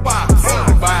metal box.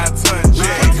 5-ton J.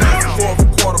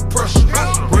 4th quarter pressure.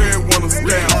 Red one of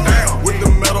stamp with the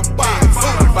metal box.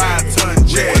 5-ton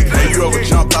J. Hey, you ever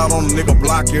jumped out on a nigga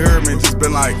block? You heard me and just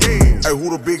been like, hey, who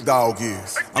the big dog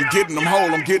is? I'm getting them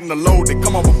whole, I'm getting the load. They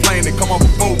come off a plane, they come off a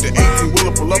boat. The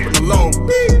 18-wheeler pull up in the load.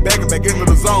 Back into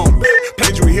the zone.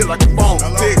 Page you hit like a phone.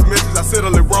 Text message, I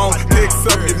settle it wrong. Text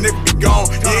up, your nigga be gone.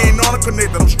 He ain't on the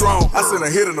connect that I'm strong. I send a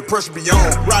hit and the pressure be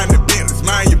on. Riding the business,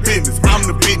 mind your business. I'm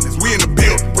the business, we in the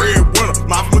build. Bread winner,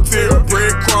 my material.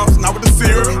 Bread crumbs, not with the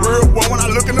cereal. Real one when I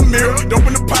look in the mirror.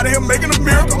 Dumping the pot of him, making a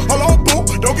miracle. Hold on, boo,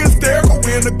 don't get hysterical.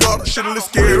 We in the gutter, shit a little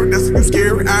scary. That's a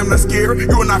scary, I'm not scary.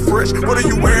 You are not fresh, what are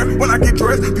you wearing? When I get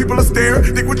dressed, people are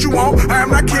staring. Think what you want, I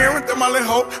am not caring. That my little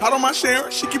hoe, I don't mind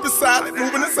sharing. She keep it silent,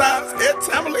 moving in silence. Every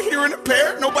time I look hearing it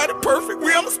pair. Nobody perfect,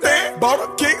 we understand. Bought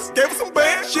her kicks, gave her some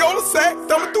bands. She on the sack,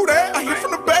 thumbing through that. I hit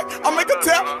from the back, I make a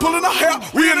tap, pulling her hair.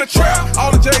 We in the trap,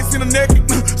 all the J's in the naked.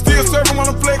 Still serving when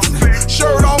I'm flexing.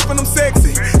 Shirt off and I'm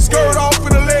sexy. Skirt off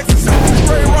in the Lexus.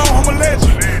 Straight wrong, I'm a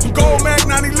legend. Gold Mac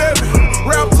 911.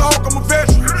 Rap talk, I'm a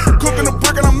veteran. Cooking a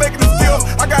brick and I'm making it still.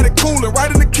 I got it cooling,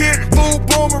 right in the kid. Food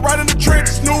booming, right in the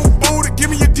trenches. New booty, give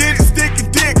me your digits, stick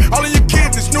and dick. All of your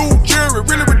kids, it's new jewelry,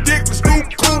 really ridiculous. New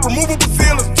cool, removable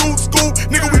sealers, dude school.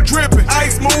 Nigga, we dripping,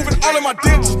 ice moving. All of my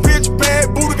dentures, bitch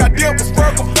bad. Booty got dimples,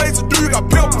 freckle face. Do you got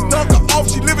pimples? Dunk her off,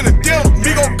 she living in deal.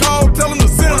 Me gon' call, tell him to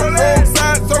send her.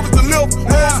 Roadside service to live.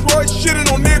 Rolls Royce, shitting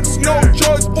on niggas. No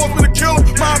choice, force me to kill him.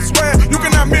 My swag, you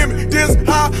cannot mimic this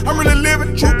high. I'm really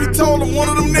living. Truth be told, I'm one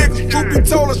of them niggas. Truth be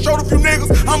told, I showed a few niggas.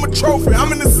 I'm a trophy,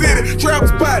 I'm in the city. Trap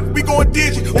spot, we going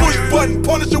digi. Push button,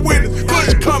 punish your witness.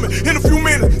 Push coming in a few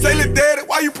minutes. Say, little daddy,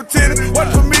 why you pretending? What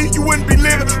for me, you wouldn't be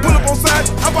living. Pull up on side,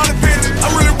 I'm on the bench.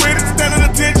 I'm really with it. Standing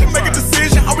attention, make a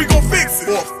decision. How we gon' fix it?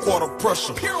 4th quarter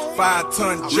pressure.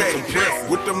 5-ton J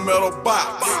with the metal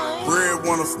box. Red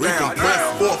one of stamp.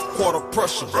 4th quarter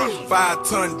pressure.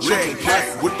 5-ton J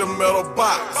with the metal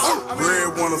box.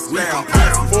 Red one of stamp.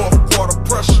 4th quarter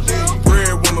pressure.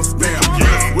 Red one of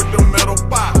stamp with the metal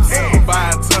box.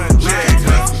 5-ton J.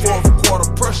 4th quarter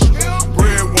pressure.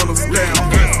 Red one of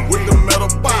stamp with the metal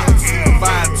box.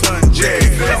 5-ton J.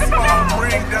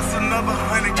 That's another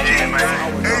 100 G, man.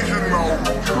 Asian mode.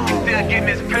 Still getting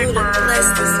this paper.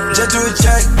 Just do a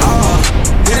check,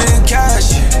 hit it in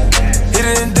cash, hit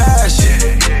it in dash,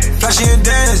 flashy and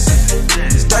dancing,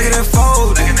 stack it and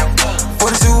fold it,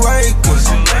 42 acres,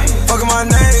 fucking my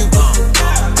neighbor,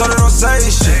 told her don't say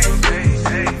shit.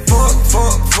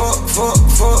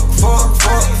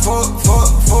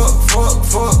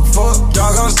 Fuck,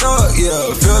 dog, I'm stuck,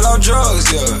 yeah. Filled out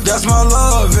drugs, yeah. That's my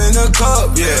love in the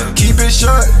cup, yeah. Keep it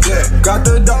short, yeah. Got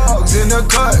the dogs in the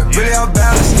cut, really out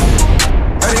balanced.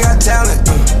 Already got talent,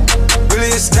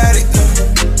 really ecstatic.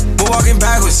 We're walking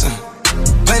backwards,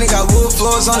 Planet got wood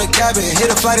floors on the cabin. Hit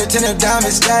a flight attendant,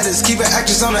 diamond status. Keep an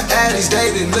actress on the addies,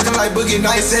 dating. Looking like Boogie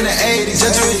Nights in the 80s.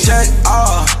 Just to check,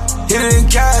 hit it in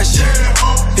cash,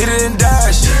 hit it in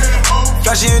dash,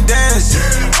 flashy and dancing,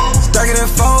 stack it and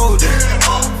fold it,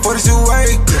 42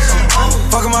 acres,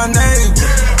 fucking my neighbor,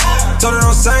 told her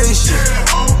don't say shit.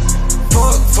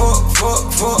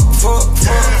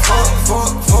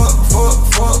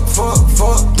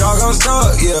 Dog, I'm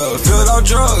stuck, yeah. Filled out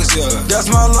drugs, yeah. That's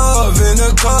my love in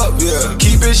the cup, yeah.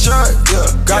 Keep it short, yeah.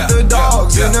 Got the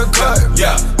dogs in the cut,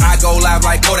 yeah. I go live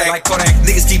like Kodak.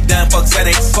 Niggas keep down, fuck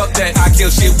settings. Fuck that. I kill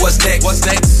shit, what's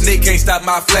next? Nick can't stop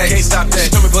my flex. Can't stop that. She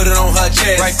told me put it on her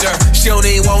chest. Right there. She don't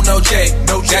even want no check.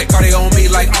 That Cardi on me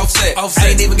like offset. I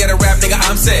ain't even got a rap, nigga,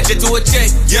 I'm set. Just do a check,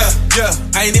 yeah.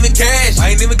 I ain't even cash.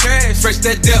 Fresh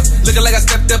that dip, looking like I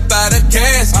stepped up out of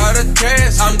cash.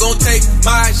 I'm gon' take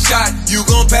my shot, you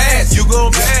gon' pass.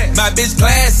 My bitch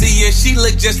classy and she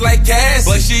look just like Cassie,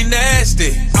 but she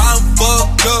nasty. I'm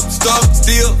fucked up, stuck,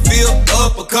 still feel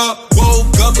up a cup.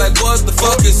 Woke up like what the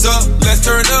fuck is up? Let's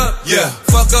turn up, yeah.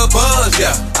 Fuck a buzz,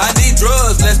 yeah. I need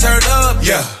drugs, let's turn up,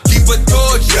 yeah. Keep a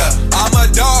torch, yeah. I'm a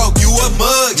dog, you a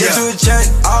mug, yeah. Get to a check,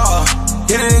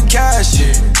 hit it in cash,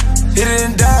 hit it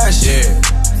in dash,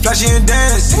 flashy and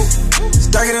dancing,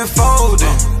 stack it and fold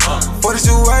it,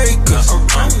 42 acres,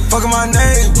 fucking my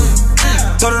neighbor,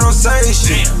 told her don't say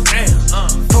shit.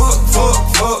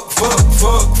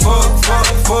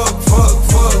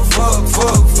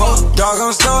 Dog,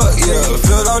 I'm stuck, yeah.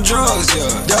 Filled out drugs,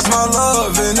 yeah. That's my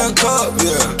love in the cup,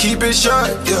 yeah. Keep it short,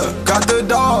 yeah. Got the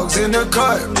dogs in the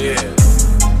cut, yeah.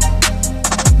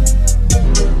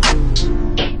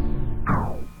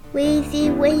 Weezy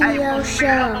Radio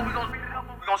Show.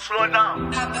 Slow it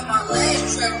down.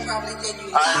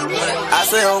 I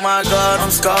say, oh my God,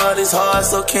 I'm scarred, it's hard,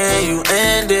 so can you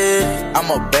end it? I'm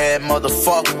a bad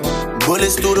motherfucker.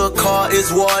 Bullets through the car,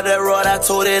 it's war that road, I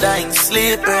told it I ain't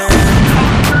sleeping.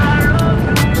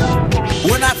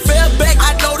 When I fell back,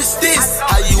 I noticed this.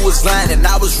 How you was lying and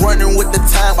I was running with the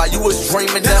time while you was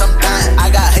dreaming that I'm dying. I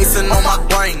got hasten on my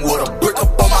brain with a brick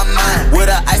up on my mind.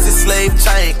 With an icy slave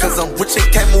chain, cause I'm rich and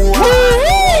can't move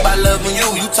around. By loving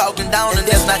you, you talking down and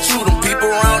that's not true. Them people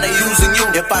around, they using you.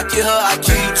 If I kill her, I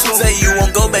kill you too. Say you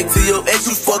won't go back to your ex,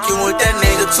 you fucking with that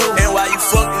nigga too. And while you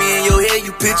fuck me in your head,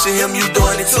 you picture him, you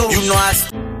doing it too. You know I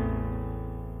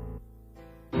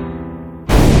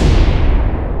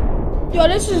Yo,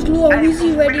 this is Lou on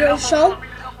Weezy Radio Show.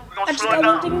 I just got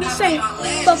one thing to say.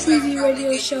 Fuck Weezy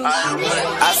Radio Show.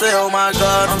 I say, oh my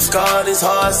God, I'm scarred, it's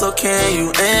hard, so can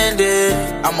you end it?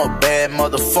 I'm a bad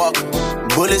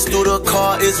motherfucker. Bullets through the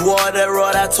car, it's war that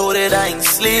road, I told it I ain't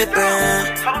sleeping.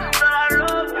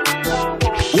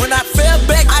 When I fell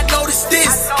back, I noticed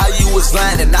this. How you was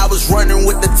lying and I was running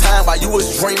with the time while you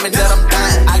was dreaming that I'm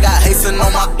dying. I got hasten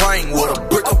on my brain with a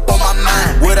brick up on my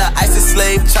mind. With an icy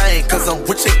slave chain, cause I'm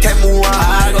rich and can't move around.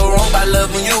 I go wrong by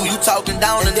loving you, you talking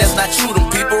down and that's not true.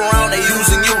 Them people around, they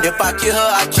using you. If I kill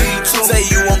her, I kill you too. Say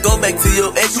you won't go back to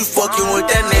your ex, you fucking with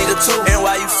that nigga too. And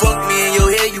while you fuck me in your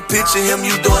head, you picture him,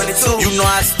 you doing it too. You know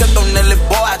I stepped on that little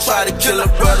boy, I tried to kill a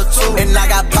brother too. And I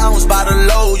got pounds by the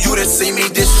load, you done see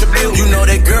me distribute. You know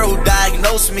that girl who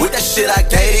diagnosed me with that shit I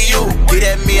gave to you. Get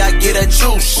at me, I get at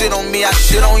you. Shit on me, I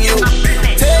shit on you.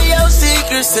 Tell your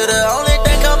secrets to the only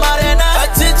thing come out at night.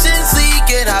 Attention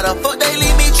seeking, how the fuck they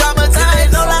leave me traumatized? They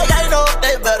know like I know,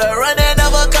 they better run and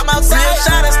never come outside.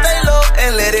 Shine and stay low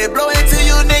and let it blow into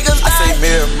you niggas. I say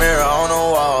mirror, mirror on the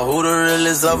wall, who the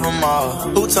realest of them all?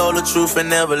 Who told the truth and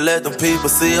never let them people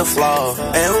see a flaw?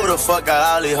 And who the fuck got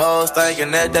all these hoes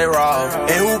thinking that they raw?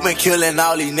 And who been killing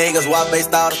all these niggas while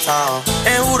based out of town?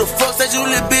 And who the fuck said you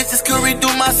little bitches could redo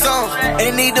my song?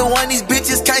 Ain't neither one these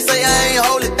bitches can't say I ain't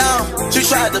hold it down. She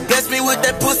tried to bless me with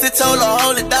that pussy, told her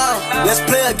hold it down. Let's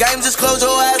play a game, just close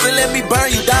your eyes and let me burn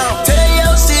you down. Tell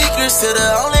your secrets to the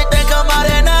only thing come out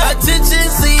at night. Attention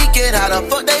seeking, how the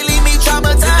fuck they leave me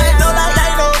traumatized? They know like I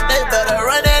know, they better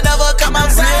run and never come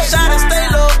outside. Shine and stay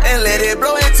low and let it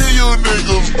blow into you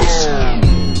niggas.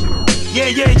 Yeah,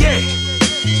 yeah, yeah.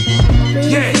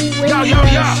 Yeah, yo, yo,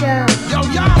 yo. Yo,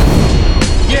 yo.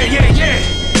 Yeah, yeah, yeah.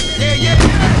 Yeah, yeah.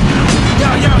 Yo,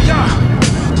 yo, yo.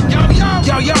 Yo, yo.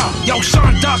 Yo, yo. Yo,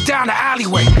 son ducked down the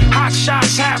alleyway. Hot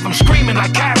shots have him screaming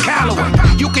like Cab Calloway.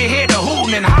 You can hear the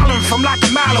hooting and hollering from like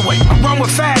a mile away. I run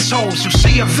with fast hoes who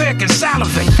see a Vic and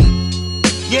salivate.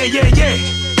 Yeah, yeah, yeah.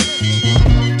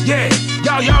 Yeah.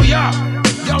 Yo, yo, yo.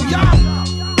 Yo, yo.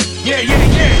 Yeah, yeah,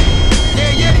 yeah.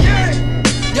 Yeah, yeah, yeah.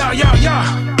 Yo, yo,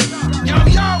 yo. Yo,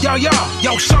 yo, yo, yo,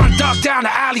 yo, son ducked down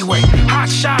the alleyway. Hot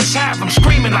shots have him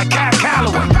screaming like Cab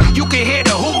Calloway. You can hear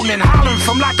the hooting and hollering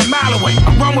from like a mile away.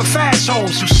 I run with fast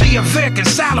hoes who see a Vic and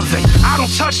salivate. I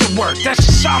don't touch the work, that's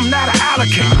just something that I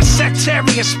allocate. A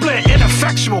sectarian split,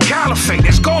 ineffectual caliphate.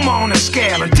 There's Goma on the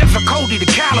scale and difficulty to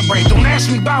calibrate. Don't ask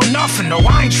me about nothing, no,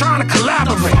 I ain't trying to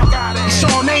collaborate. You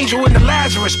saw an angel in the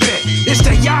Lazarus pit. It's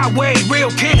the Yahweh, real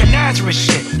king of Nazareth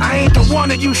shit. I ain't the one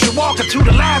that you should walk into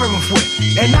the labyrinth with.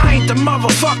 And I ain't the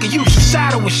motherfucker you should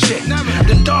saddle with shit.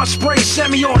 The dart spray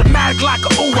semi-automatic like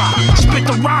a ooh-ah. Spit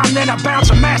the rhyme, then I bounce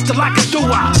a master like a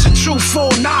doo-ah. It's a true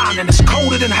 4-9 and it's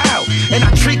colder than hell. And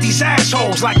I treat these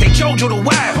assholes like they Jojo the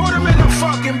Wild. Put them in the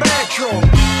fucking bedroom.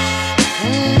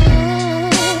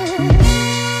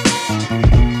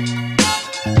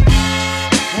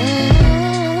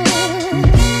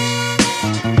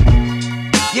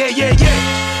 Yeah, yeah, yeah.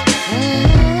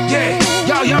 Yeah,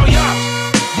 yo, yo, yo.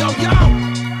 Yo, yo.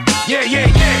 Yeah, yeah,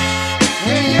 yeah.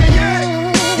 Yeah, yeah, yeah.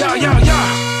 Yo, yo, yo.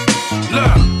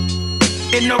 Look,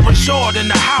 in the resort, in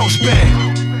the house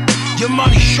bed. Your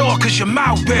money short cause your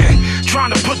mouth big.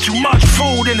 Trying to put too much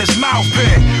food in his mouth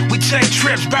big. We take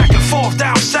trips back and forth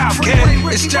down south, kid.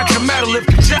 It's detrimental if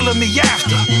you're telling me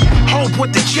after. Hope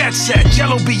with the jet set,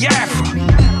 Jello Biafra.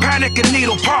 Panic and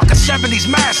Needle Park, a 70s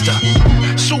master.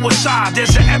 Suicide,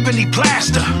 there's an ebony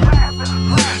plaster.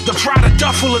 The Prada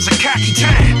duffel is a khaki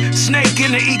tan. Snake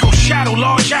in the eagle shadow,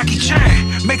 Lord Jackie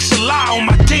Chan. Makes a lie on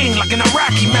my ding like an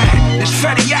Iraqi man. It's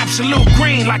Fetty Absolute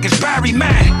Green like it's Barry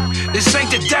Man. This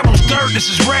ain't the devil's dirt, this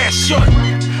is red soot.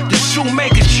 The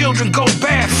shoemaker's children go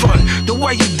barefoot. The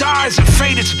way you die is a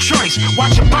fate, it's a choice.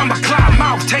 Watch a bomber climb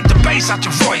mouth, take the bass out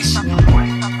your voice.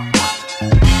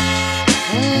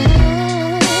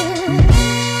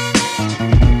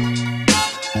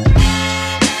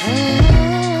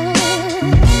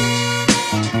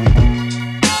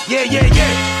 Yeah, yeah,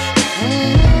 yeah.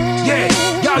 Yeah,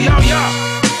 yo, yo, yo.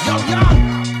 Yo, yo.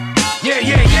 Yeah,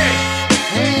 yeah, yeah.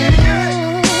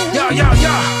 Yo, yo,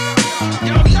 yo.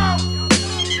 Yo, yo.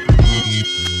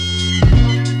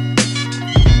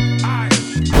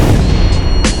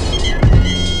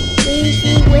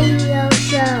 Weezy Radio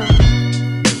Show.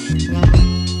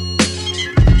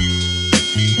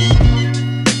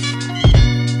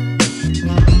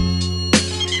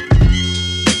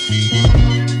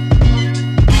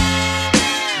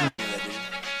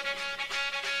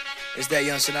 It's that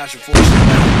Young Sinatra for you.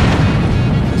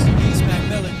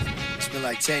 It's been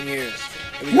like 10 years.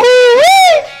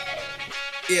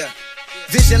 Yeah.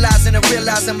 Visualizing and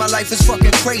realizing my life is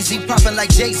fucking crazy. Popping like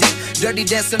Jay-Z. Dirty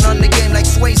dancing on the game like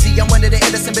Swayze. I'm one of the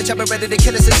innocent, bitch. I've been ready to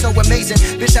kill us. It's so amazing.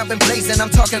 Bitch, I've been blazing. I'm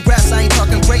talking grass, I ain't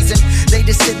talking grazing. They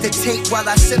just sit the tape while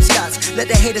I sip shots. Let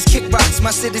the haters kick rocks.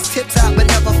 My city's tip-top, but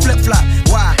never flip-flop.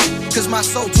 Why? Cause my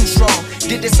soul too strong.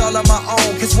 Did this all on my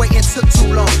own, cause waiting took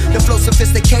too long. The flow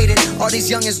sophisticated. All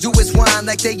these youngins do is whine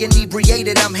like they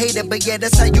inebriated. I'm hated, but yeah,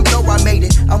 that's how you know I made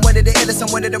it. I'm one of the illest,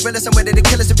 I'm one of the realest, I'm one of the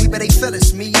killers. The people, they feel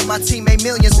us. Me and my team made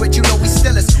millions, but you know we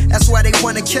still us. That's why they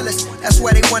wanna kill us. That's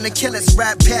why they wanna kill us.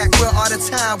 Rap pack, real all the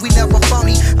time, we never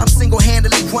phony. I'm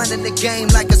single-handedly running the game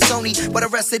like a Sony. But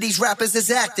the rest of these rappers is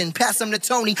acting. Pass them to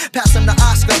Tony, pass them to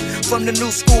Oscar. From the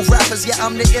new school rappers, yeah,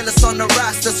 I'm the illest on the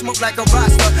roster. Smoke like a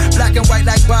roster, black and white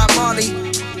like Bob Marley.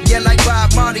 Yeah, like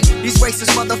Bob Marley. These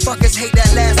racist motherfuckers hate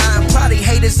that last line. Probably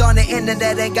haters on the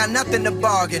internet ain't got nothing to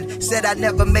bargain. Said I'd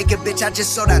never make it, bitch, I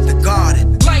just sold out the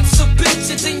garden. Life's a bitch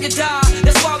and then you die.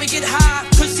 That's why we get high,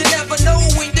 cause you never know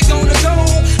when you're gonna go.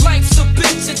 Life's a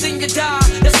bitch and then you die.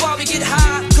 That's why we get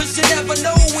high, cause you never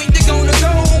know when you're gonna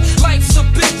go. Life's a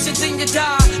bitch and then you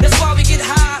die. That's why we get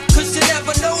high, cause you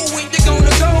never know when you're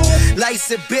gonna go.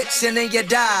 Life's a bitch and then you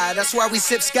die. That's why we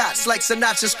sip scotch like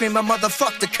Sinatra screaming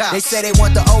motherfuck the cops. They say they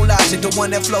want the old logic, the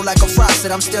one that flow like a frosted.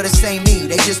 I'm still the same me,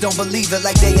 they just don't believe it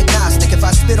like they agnostic. If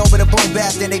I spit over the boom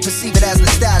bap, then they perceive it as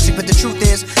nostalgic. But the truth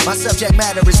is, my subject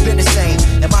matter has been the same,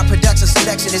 and my production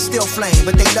selection is still flame.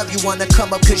 But they love you wanna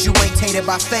come up cause you ain't tainted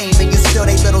by fame, and you still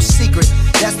they little secret.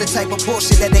 That's the type of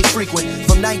bullshit that they frequent.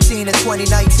 From 19 to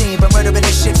 2019, been murdering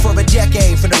this shit for a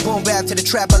decade. From the boom bap to the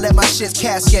trap, I let my shit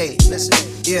cascade. Listen,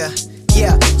 yeah.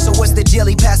 Yeah, so what's the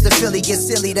dealie? Past the Philly, get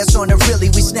silly, that's on the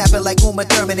really. We snapping like Uma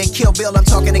Thurman and Kill Bill, I'm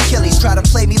talking Achilles. Try to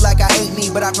play me like I ain't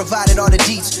me, but I provided all the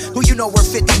deets. Who you know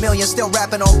worth 50 million, still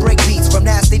rapping on break beats. From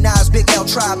Nasty Nas, Big L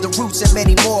Tribe, The Roots, and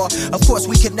many more. Of course,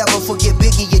 we could never forget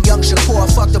Biggie and Young Shakur.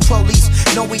 Fuck the police,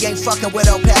 no we ain't fucking with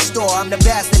El Pastor. I'm the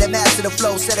bastard that mastered the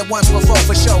flow, said it once before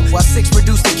for show. While 6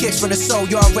 produced the kicks from the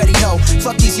soul, you already know.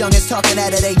 Fuck these youngins talking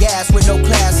out of their ass with no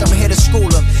class, I'm here to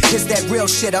school them. It's that real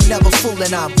shit, I'm never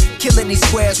fooling, I'm killing these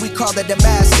squares, we call it the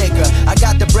mass taker. I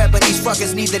got the bread, but these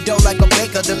fuckers need the dough like a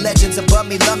baker. The legends above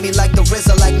me love me like the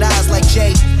RZA, like Nas, like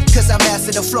Jay. Cause I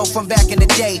mastered the flow from back in the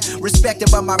day.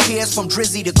 Respected by my peers from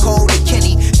Drizzy to Cole to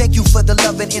Kenny. Thank you for the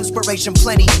love and inspiration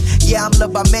plenty. Yeah, I'm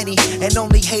loved by many and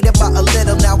only hated by a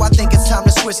little. Now I think it's time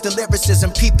to switch the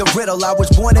lyricism, peep the riddle. I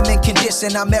was born in mint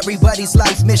condition, I'm everybody's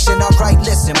life mission. Alright,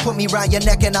 listen, put me round your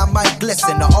neck and I might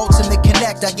glisten. The ultimate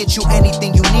connect, I get you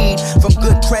anything you need. From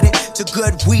good credit to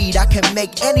good weed, I can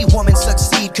make any woman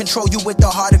succeed. Control you with the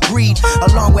heart of greed.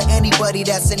 Along with anybody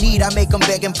that's in need, I make them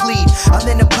beg and plead. I'm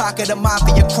in the pocket of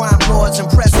mafia, crime lords and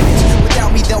presidents.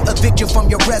 Without me, they'll evict you from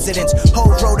your residence.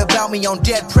 Whole wrote about me on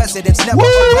dead presidents. Never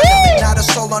irrelevant. Not a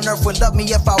soul on earth would love me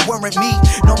if I weren't me.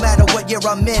 No matter what year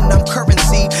I'm in, I'm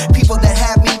currency. People that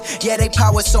have me, yeah, they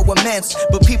power so immense.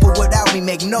 But people without me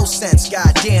make no sense.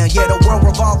 Goddamn, yeah, the world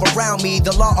revolve around me.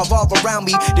 The law evolve around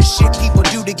me. The shit people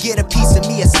do to get a piece of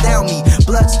me astound me.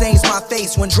 Blood stains my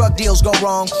face when drug deals go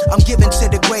wrong. I'm giving to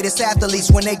the greatest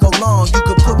athletes when they go long. You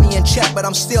could put me in check, but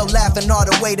I'm still laughing all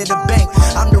the way to the bank.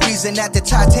 I'm the reason that the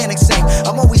Titanic sank.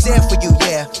 I'm always there for you,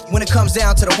 yeah, when it comes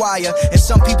down to the wire. And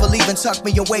some people even tuck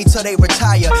me away till they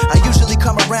retire. I usually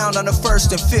come around on the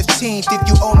 1st and 15th. If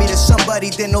you owe me to somebody,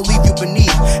 then they'll leave you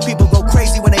beneath. People go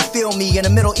crazy when they feel me. In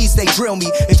the Middle East, they drill me.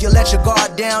 If you let your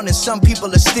guard down, then some people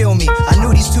will steal me. I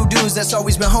knew these two dudes that's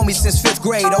always been homies since 5th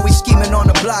grade. Always scheming on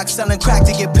the block, selling crack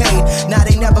to get paid. Now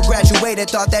they never graduated,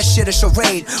 thought that shit a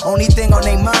charade. Only thing on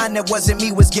their mind that wasn't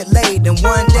me was get laid. And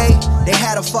one day, they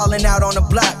had a falling out on the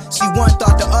block. See, one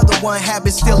thought the other one had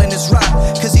been stealing his rock.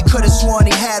 Cause he could've sworn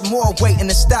he had more waiting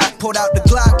to stop. Pulled out the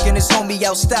Glock and his homie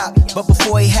out stopped. But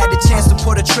before he had the chance to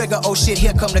pull the trigger, oh shit,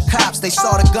 here come the cops. They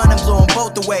saw the gun and blew them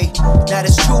both away. Now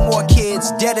there's 2 more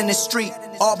kids dead in the street,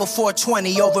 all before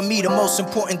 20. Over me, the most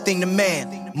important thing to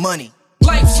man, money.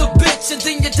 Life's a bitch and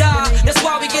then you die. That's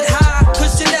why we get high,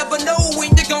 cause you never know when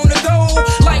you're gonna go.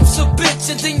 Life's a bitch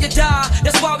and then you die.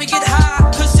 That's why we get high,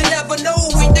 cause you never know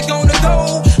when you're gonna go.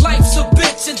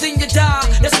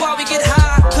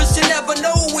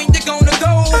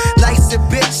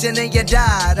 then you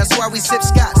die. That's why we sip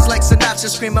Scots like Sinatra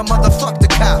screaming, motherfuck the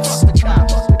cops.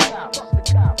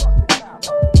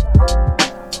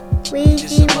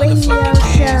 Weezy Radio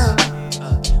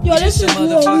Show. Yo, this is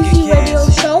Lil Weezy Radio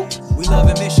Show. We love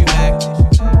and miss you, Mac.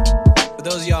 For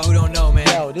those of y'all who don't know, man,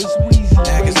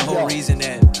 Mac is the whole reason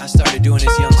that I started doing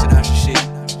this Young Sinatra shit.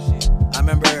 I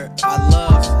remember I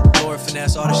loved Lord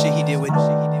Finesse, all the shit he did with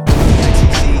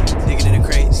XTC, Digging in the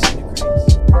Crates,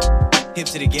 Hip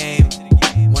to the Game,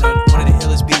 one of the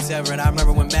illest beats ever. And I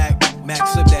remember when Mac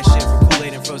flipped that shit for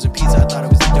Kool-Aid and frozen pizza, I thought it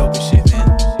was the dopest shit,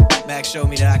 man. Mac showed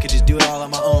me that I could just do it all on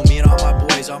my own, me and all my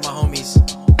boys, all my homies.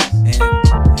 And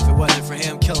if it wasn't for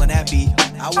him killing that beat,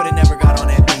 I would have never got on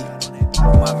that beat.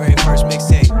 My very first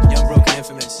mixtape, Young Broken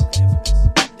Infamous.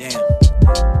 Damn,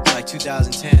 it's like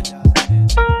 2010.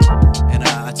 And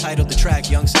I titled the track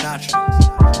Young Sinatra.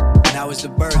 And that was the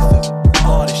birth of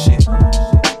all this shit.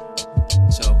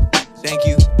 So, thank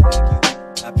you.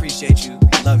 I appreciate you.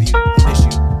 I love you. I miss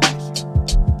you.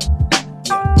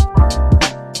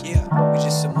 Yeah, we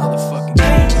just some motherfucking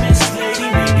Miss Lady,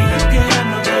 maybe you can have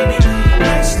my baby.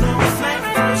 Nice long flight,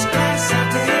 first class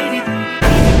out to Haiti.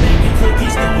 Even making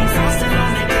cookies, going faster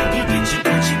on that cake. Get your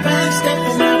Gucci bag,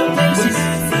 stepping out of places.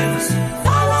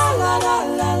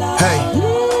 Hey,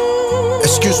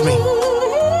 excuse me.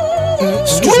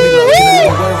 Excuse me, love, can I have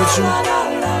a word with you?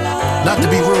 Not to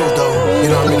be rude though, you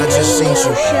know what I mean? I just seen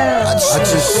you. I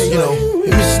just, you know.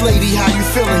 Miss Lady, how you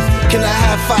feeling? Can I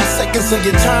have 5 seconds of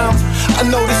your time? I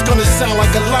know this gonna sound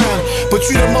like a line, but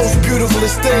you're the most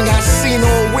beautifulest thing I've seen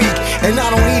all week. And I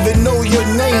don't even know your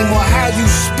name or how you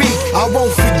speak. I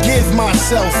won't forgive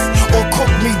myself or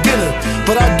cook me dinner,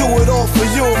 but I'll do it all for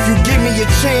you if you give me a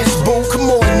chance, boo. Come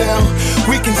on now,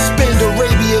 we can spend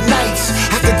Arabian nights.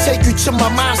 I can take you to my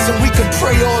mosque and we can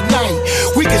pray all night.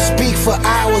 We can speak for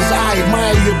hours, I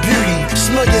admire your beauty.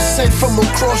 Smell your scent from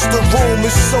across the room,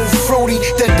 it's so fruity.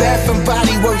 That Bath and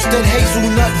Body Works, that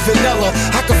hazelnut vanilla.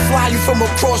 I can fly you from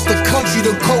across the country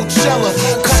to Coachella.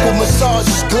 Couple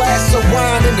massages, glass of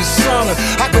wine in the sauna.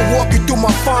 I can walk you through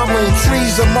my farmland,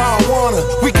 trees of marijuana.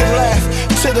 We can laugh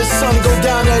till the sun go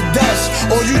down at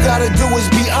dusk. All you gotta do is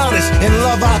be honest and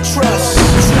love I trust.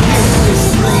 This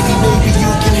lady, maybe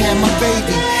you can have my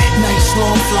baby. Nice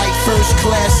long flight, first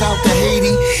class out to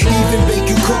Haiti. Even bake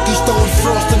you cookies, throwing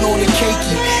frosting on the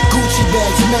cakey. Gucci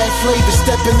bags, mad flavor,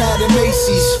 stepping out of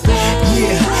Macy's.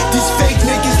 Yeah, these fake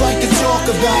niggas like to talk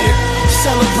about it.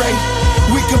 Celebrate,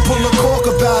 we can pull a cork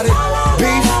about it.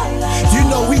 Beef, you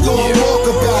know we gon' walk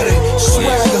about it.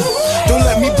 Swagger, don't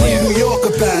let me bring New York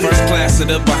about it. First class of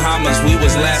the Bahamas, we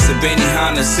was last at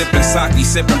Benihana, sipping sake,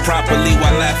 sipping properly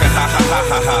while laughing, ha ha ha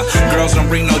ha ha. Girls don't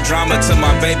bring no drama to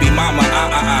my baby mama,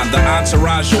 The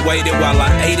entourage waited while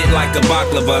I ate it like a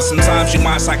baklava. Sometimes you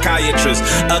my psychiatrist,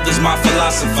 others my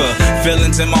philosopher.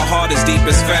 Feelings in my heart as deep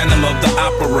as Phantom of the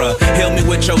Opera. Heal me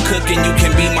with your cooking, you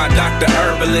can be my doctor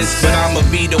herbalist, but I'ma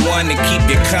be the one to keep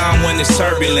you calm when it's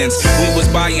turbulence. We was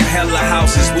buying hella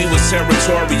houses, we was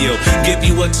territorial. Give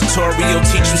you a tutorial,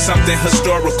 teach you something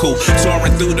historical.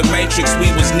 Soaring through the matrix, we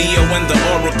was Neo and the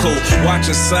Oracle.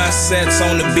 Watching sunsets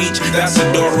on the beach, that's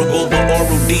adorable, but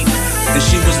oral deep. And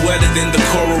she was wetter than the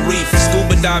coral reef.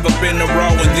 Scuba dive up in the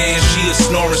raw and then she is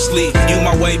snoring sleep. You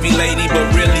my wavy lady, but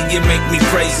really you make me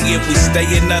crazy. If we stay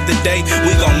another day,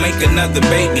 we gon' make another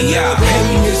baby, yeah.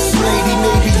 Hey, Miss Lady,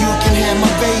 maybe you can have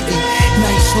my baby.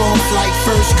 Nice long flight,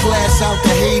 first class out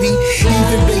to Haiti.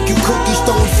 Even bake you cookies,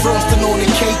 throwing frosting on the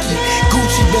cakey.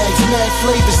 Gucci bags, mad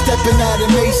flavor, stepping out of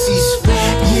Macy's.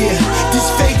 Yeah, these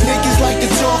fake niggas like to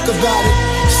talk about it.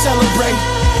 Celebrate,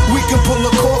 we can pull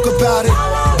a cork about it.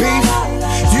 Beef,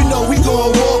 you know we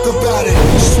gon' walk about it.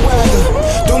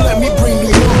 Swagger, don't let me bring New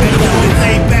York about it.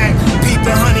 Lay back,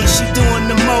 peeping honey, she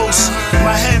doing the most.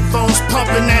 My headphones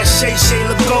pumping that Shay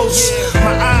Shayla Ghost.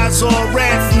 My eyes all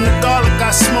red from the garlic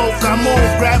I smoke. I move,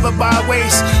 grab her by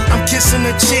waist, I'm kissing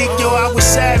her cheek. Yo, I was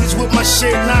savage with my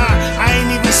shit, nah, I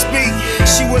ain't even speak.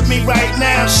 She with me right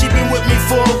now, she been with me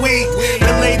for a week.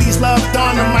 The ladies love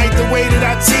dynamite, the way that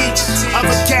I teach.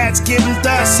 Other cats give them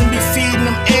dust and be feeding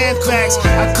them anthrax.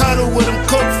 I cuddle with them,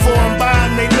 cook for them, buy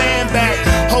them they land back.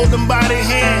 Hold them by their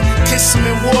hand, kiss them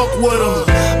and walk with them.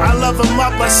 I love them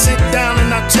up, I sit down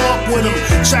and I talk with them.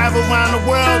 Travel around the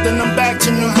world and I'm back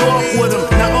to New York with them.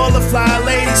 Now all the fly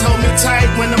ladies hold me tight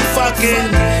when I'm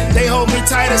fucking. They hold me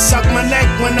tight and suck my neck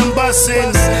when I'm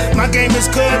busting. My game is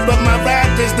good, but my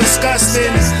rap is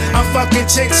disgusting. I'm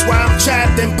fucking chicks while I'm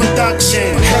trapped in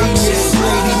production. Hey, Miss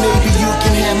Lady, maybe you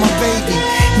can have my baby.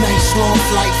 Nice long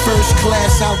flight, first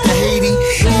class out to Haiti.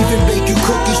 Even bake you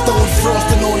cookies, throwing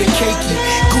frosting on the cakey.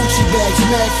 Gucci bags,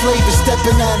 mad flavor,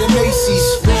 stepping out of Macy's.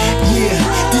 Yeah,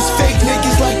 these fake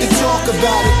niggas like to talk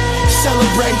about it.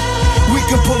 celebrate. We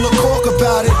can pull a cork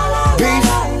about it. Beef,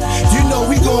 you know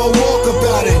we gon' walk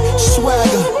about it.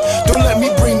 Swagger, don't let me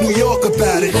bring New York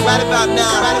about it. Right about now,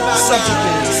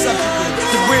 subject is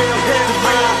the real hit, the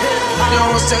real hit. You know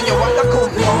what I'm saying? Yo, I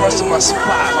got to rush to my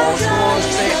spot.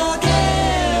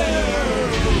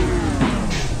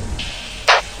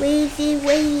 Weezy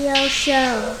Radio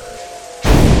Show.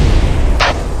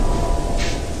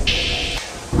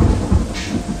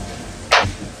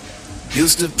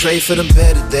 Used to pray for them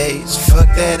better days. Fuck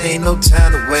that, ain't no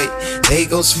time to wait. They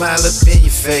gon' smile up in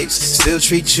your face, still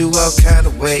treat you all kind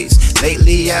of ways.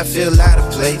 Lately I feel out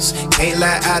of place. Can't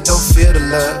lie, I don't feel the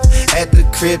love. At the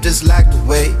crib just locked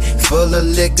away, full of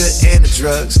liquor and the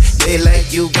drugs. They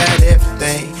like you got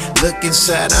everything. Look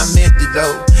inside, I'm empty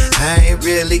though. I ain't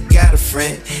really got a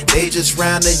friend. They just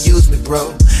round to use me,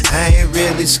 bro. I ain't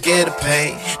really scared of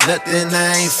pain. Nothing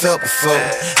I ain't felt before.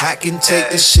 I can take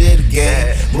this shit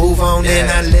again. Move on and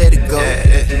I let it go.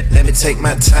 Let me take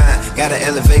my time. Gotta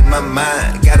elevate my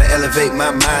mind. Gotta elevate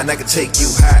my mind. I can take you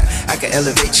high. I can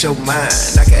elevate your mind.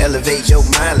 I can elevate your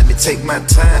mind. Let me take my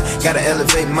time. Gotta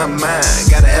elevate my mind.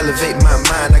 Gotta elevate my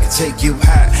mind. I can take you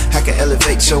high. I can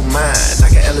elevate your mind. I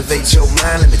can elevate your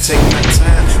mind. Let me take my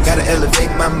time. Gotta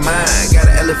elevate my mind.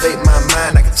 Gotta elevate my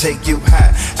mind. I can take you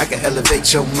high. I can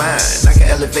elevate your mind. I can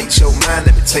elevate your mind.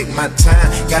 Let me take my time.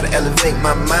 Gotta elevate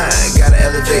my mind. Gotta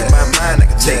elevate my mind. I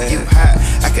can take you high.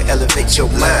 I can elevate your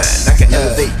mind. I can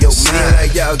elevate your mind.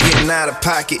 Like y'all getting out of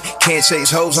pocket. Can't chase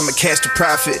hoes, I'ma catch the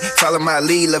profit. Follow my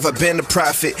lead, love, I've been the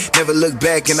prophet. Never look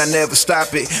back and I never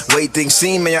stop it. Way things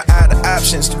seem, man, you're out of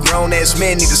options. The grown ass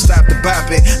men need to stop the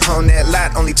bopping. On that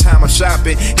lot, only time I'm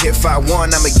shopping. If I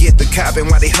won, I'ma get the copping.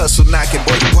 While they hustle knocking,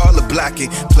 boy, you all are blocking.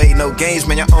 Play no games,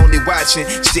 man, you're only watching.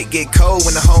 Shit get cold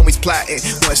when the homies plotting.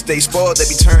 Once they spoiled, they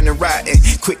be turning rotten.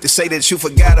 Quick to say that you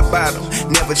forgot about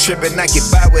them. Never tripping, I get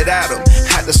by without them.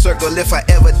 Hot to circle if I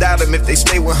ever doubt them. If they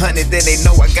stay 100, then they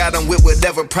know I got them. With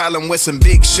whatever problem, with some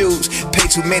big shoes. Pay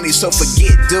too many, so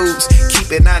forget dudes.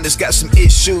 Keep it honest, got some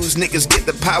issues. Niggas get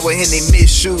the power and they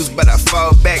miss shoes. But I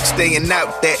fall back, staying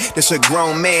out that. This a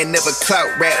grown man, never clout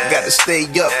rap. Gotta stay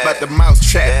up, about the mouth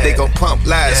trap. They gon' pump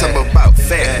lies, I'm about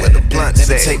fat. Where the blunt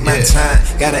at. Take my time,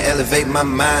 gotta elevate my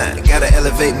mind. Gotta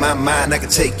elevate my mind, I can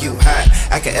take you high.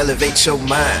 I can elevate your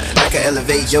mind. I can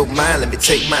elevate your mind, let me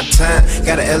take my time.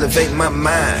 Gotta elevate my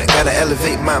mind. Gotta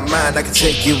elevate my mind, I can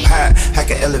take you high. I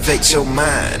can elevate your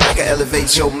mind. I can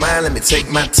elevate your mind, let me take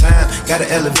my time. Gotta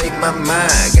elevate my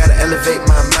mind. Gotta elevate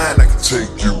my mind, I can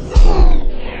take you high.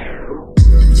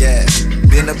 Yeah,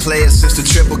 been a player since the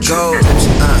triple gold.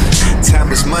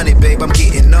 Time is money, babe, I'm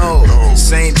getting old.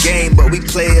 Same game, but we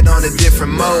play it on a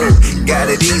different mode. Got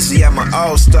it easy, I'm an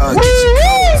all-star, get your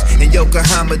codes. In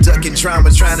Yokohama, ducking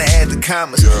drama, trying to add the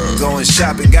commas. Going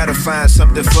shopping, gotta find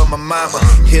something for my mama.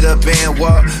 Hit up and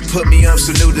walk, put me on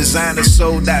some new designers.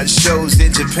 Sold out shows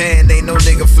in Japan, ain't no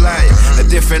nigga flyer. A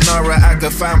different aura, I can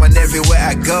find one everywhere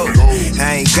I go.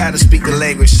 I ain't gotta speak the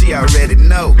language, she already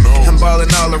know. I'm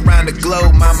ballin' all around the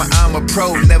globe, mama, I'm a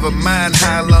pro. Never mind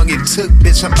how long it took,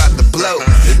 bitch, I'm about to blow.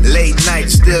 Late night,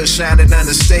 still shining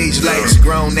under stage lights.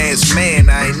 Grown ass man,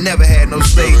 I ain't never had no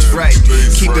stage fright.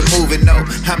 Keep it moving, no,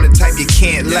 I'm the type you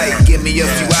can't like. Give me a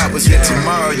few hours, and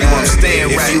tomorrow you won't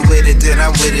stand right. If you with it, then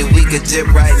I'm with it, we could dip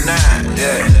right now.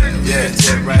 Yeah,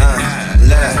 dip right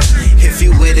now. If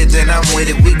you with it, then I'm with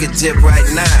it, we could dip right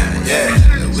now. Yeah,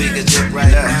 we could dip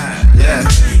right now. Yeah,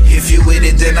 if you with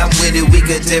it, then I'm with it, we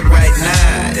could dip right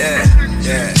now. Yeah,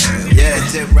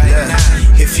 dip right now.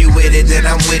 If you with it, then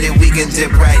I'm with it, we can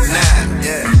dip right now.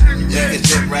 Yeah, we can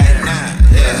dip right now.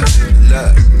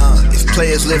 Yeah, if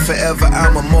players live forever,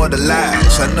 I'm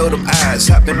immortalized. I know them eyes,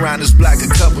 I've been around this block a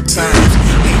couple times.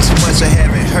 Ain't too much I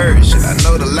haven't heard, shit, I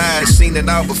know the lies, seen it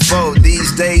all before.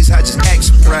 These days, I just act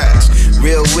surprised.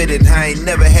 Real with it, I ain't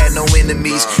never had no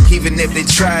enemies. Even if they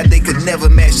tried, they could never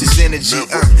match this energy.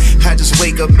 I just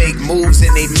wake up, make moves,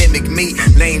 and they mimic me.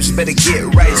 Names better get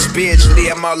right spiritually.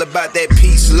 I'm all about that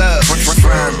peace, love.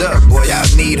 Round up, boy, I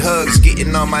need hugs.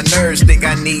 Getting on my nerves, think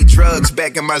I need drugs.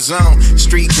 Back in my zone,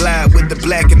 street glide with the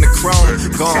black and the chrome.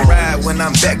 Gon' ride when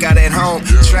I'm back out at home.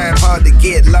 Trying hard to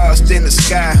get lost in the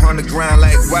sky. On the ground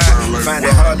like why? Find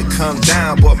it hard to come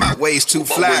down, but my ways too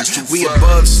fly. We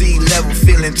above sea level,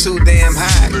 feeling too damn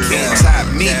high. Can't top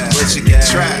me, but you can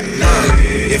try.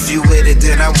 If you with it,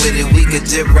 then I'm with it. We could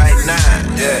dip right now.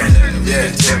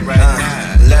 Yeah, dip right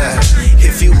now.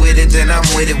 If you with it, then I'm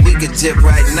with it. We could dip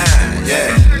right now.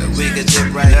 Yeah, we could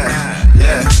dip right now.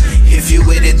 Yeah. If you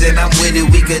with it, then I'm with it.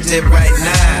 We could dip right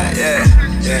now. Yeah,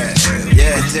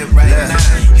 dip right now.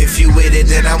 If you with it,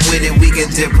 then I'm with it. We can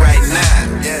dip right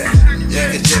now. Yeah,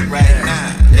 we can dip right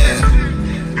now. Yeah.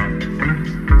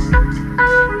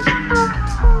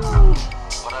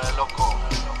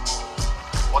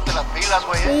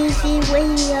 Weezy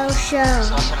Radio Show.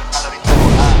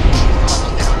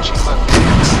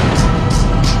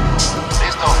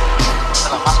 Listo, de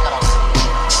la máscara, güey.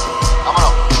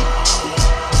 Vámonos.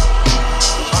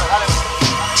 Dale.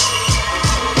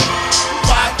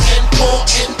 5 and 4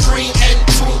 and 3 and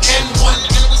 2 and 1,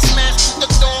 and we smash through the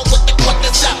door with the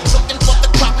quarters out. Looking for the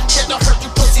crop that I heard you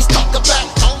pussies talk about.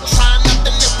 Don't try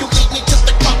nothing if you lead me to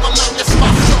the crop. I'm on the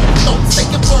spot. Don't say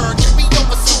a word. Get me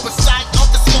over suicide. All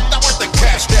the smoke that worth the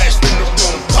cash dash in the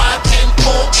room. 5 and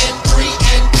 4 and 3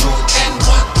 and 2 and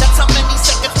 1. That's how many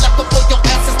seconds left before your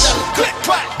ass is done. Click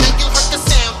clack. Then you heard the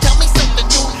sound. Tell me something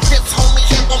new. This homie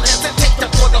here won't hesitate to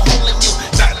put a hole in you.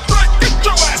 That's right. Get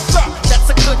your ass up. That's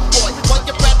a good boy. While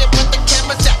you're at it when the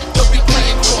camera's out, you'll be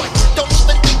playing coy. Don't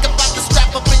even think about the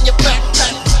strap up in your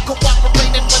backpack.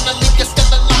 Cooperating when I leave you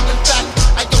still alive and back.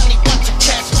 I only want your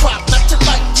cash crop, not your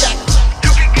life jack.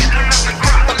 You can get another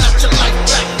crop, but not your life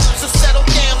back. So settle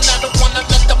down, I don't wanna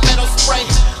let the metal spray.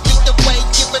 Lead the way,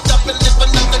 give it up and live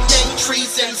another day.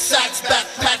 Trees and sacks,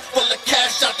 backpack full of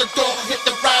cash out the door. Hit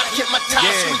the ride, hit my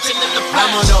tires, reaching in the back.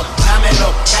 Vámonos,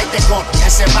 dámelo, cállate con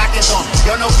ese baquetón.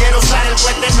 Yo no quiero usar el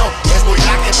cohete, no, es muy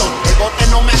raquetón. El bote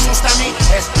no me asusta a mí,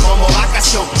 es como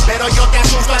vacación. Pero yo te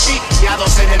asusto a ti,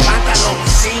 miados en el pantalón.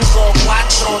 5,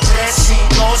 4, 3 y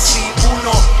 2 y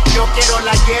 1. Yo quiero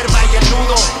la hierba y el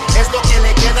nudo. Es lo que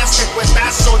le queda a este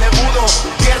cuetazo de mudo.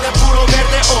 Pierde puro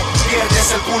verde o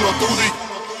pierdes el culo, tú di.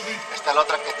 Esta es la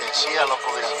otra que te decía,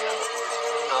 loco, mira.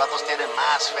 Los datos tienen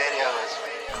más feria,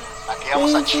 güey. Aquí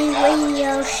vamos a Weezy chingar.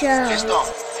 Radio Show. ¿Listo?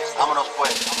 Vámonos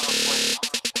pues.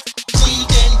 Weed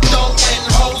and dough and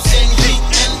hoes and heat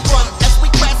and run. As we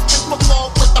grasp for more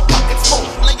with the pockets full.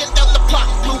 Laying down the plot,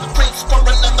 blueprints for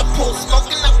another pool.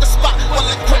 Smoking out the spot, well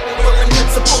equipped, we're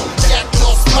invincible. Jack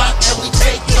your spot and we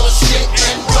take your shit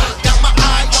and run. Got my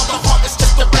eye on the harvest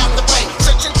just around the way.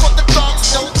 Searching for the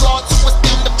dogs, no guards who was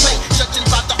down to play. Judging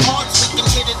by the odds, we can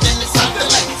hit it and it's out the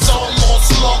lane. It's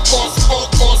almost long course, full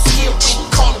course, here we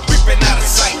come. Ripping out of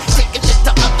sight. Taking it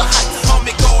to other heights.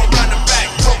 Homie, go around the back.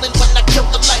 Rolling when I kill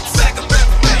the lights. Back of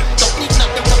everything. Don't need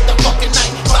nothing but the fucking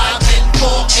night. 5 and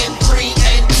 4 and 3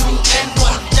 and 2 and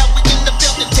 1. Now we in the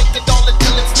building, take it all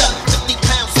until it's done. 50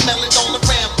 pounds, smell it all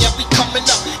around. Yeah, we coming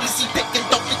up. Easy picking,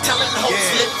 don't be telling hoes.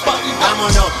 Lit button up.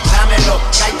 Vámonos, dámelo,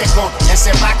 cállate con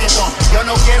ese baquetón. Yo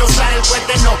no quiero usar el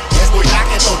cohete, no, es muy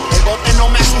raquetón. El bote no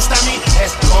me asusta a mí,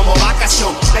 es como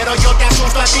vacación. Pero yo te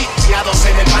asusto a ti, miados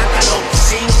en el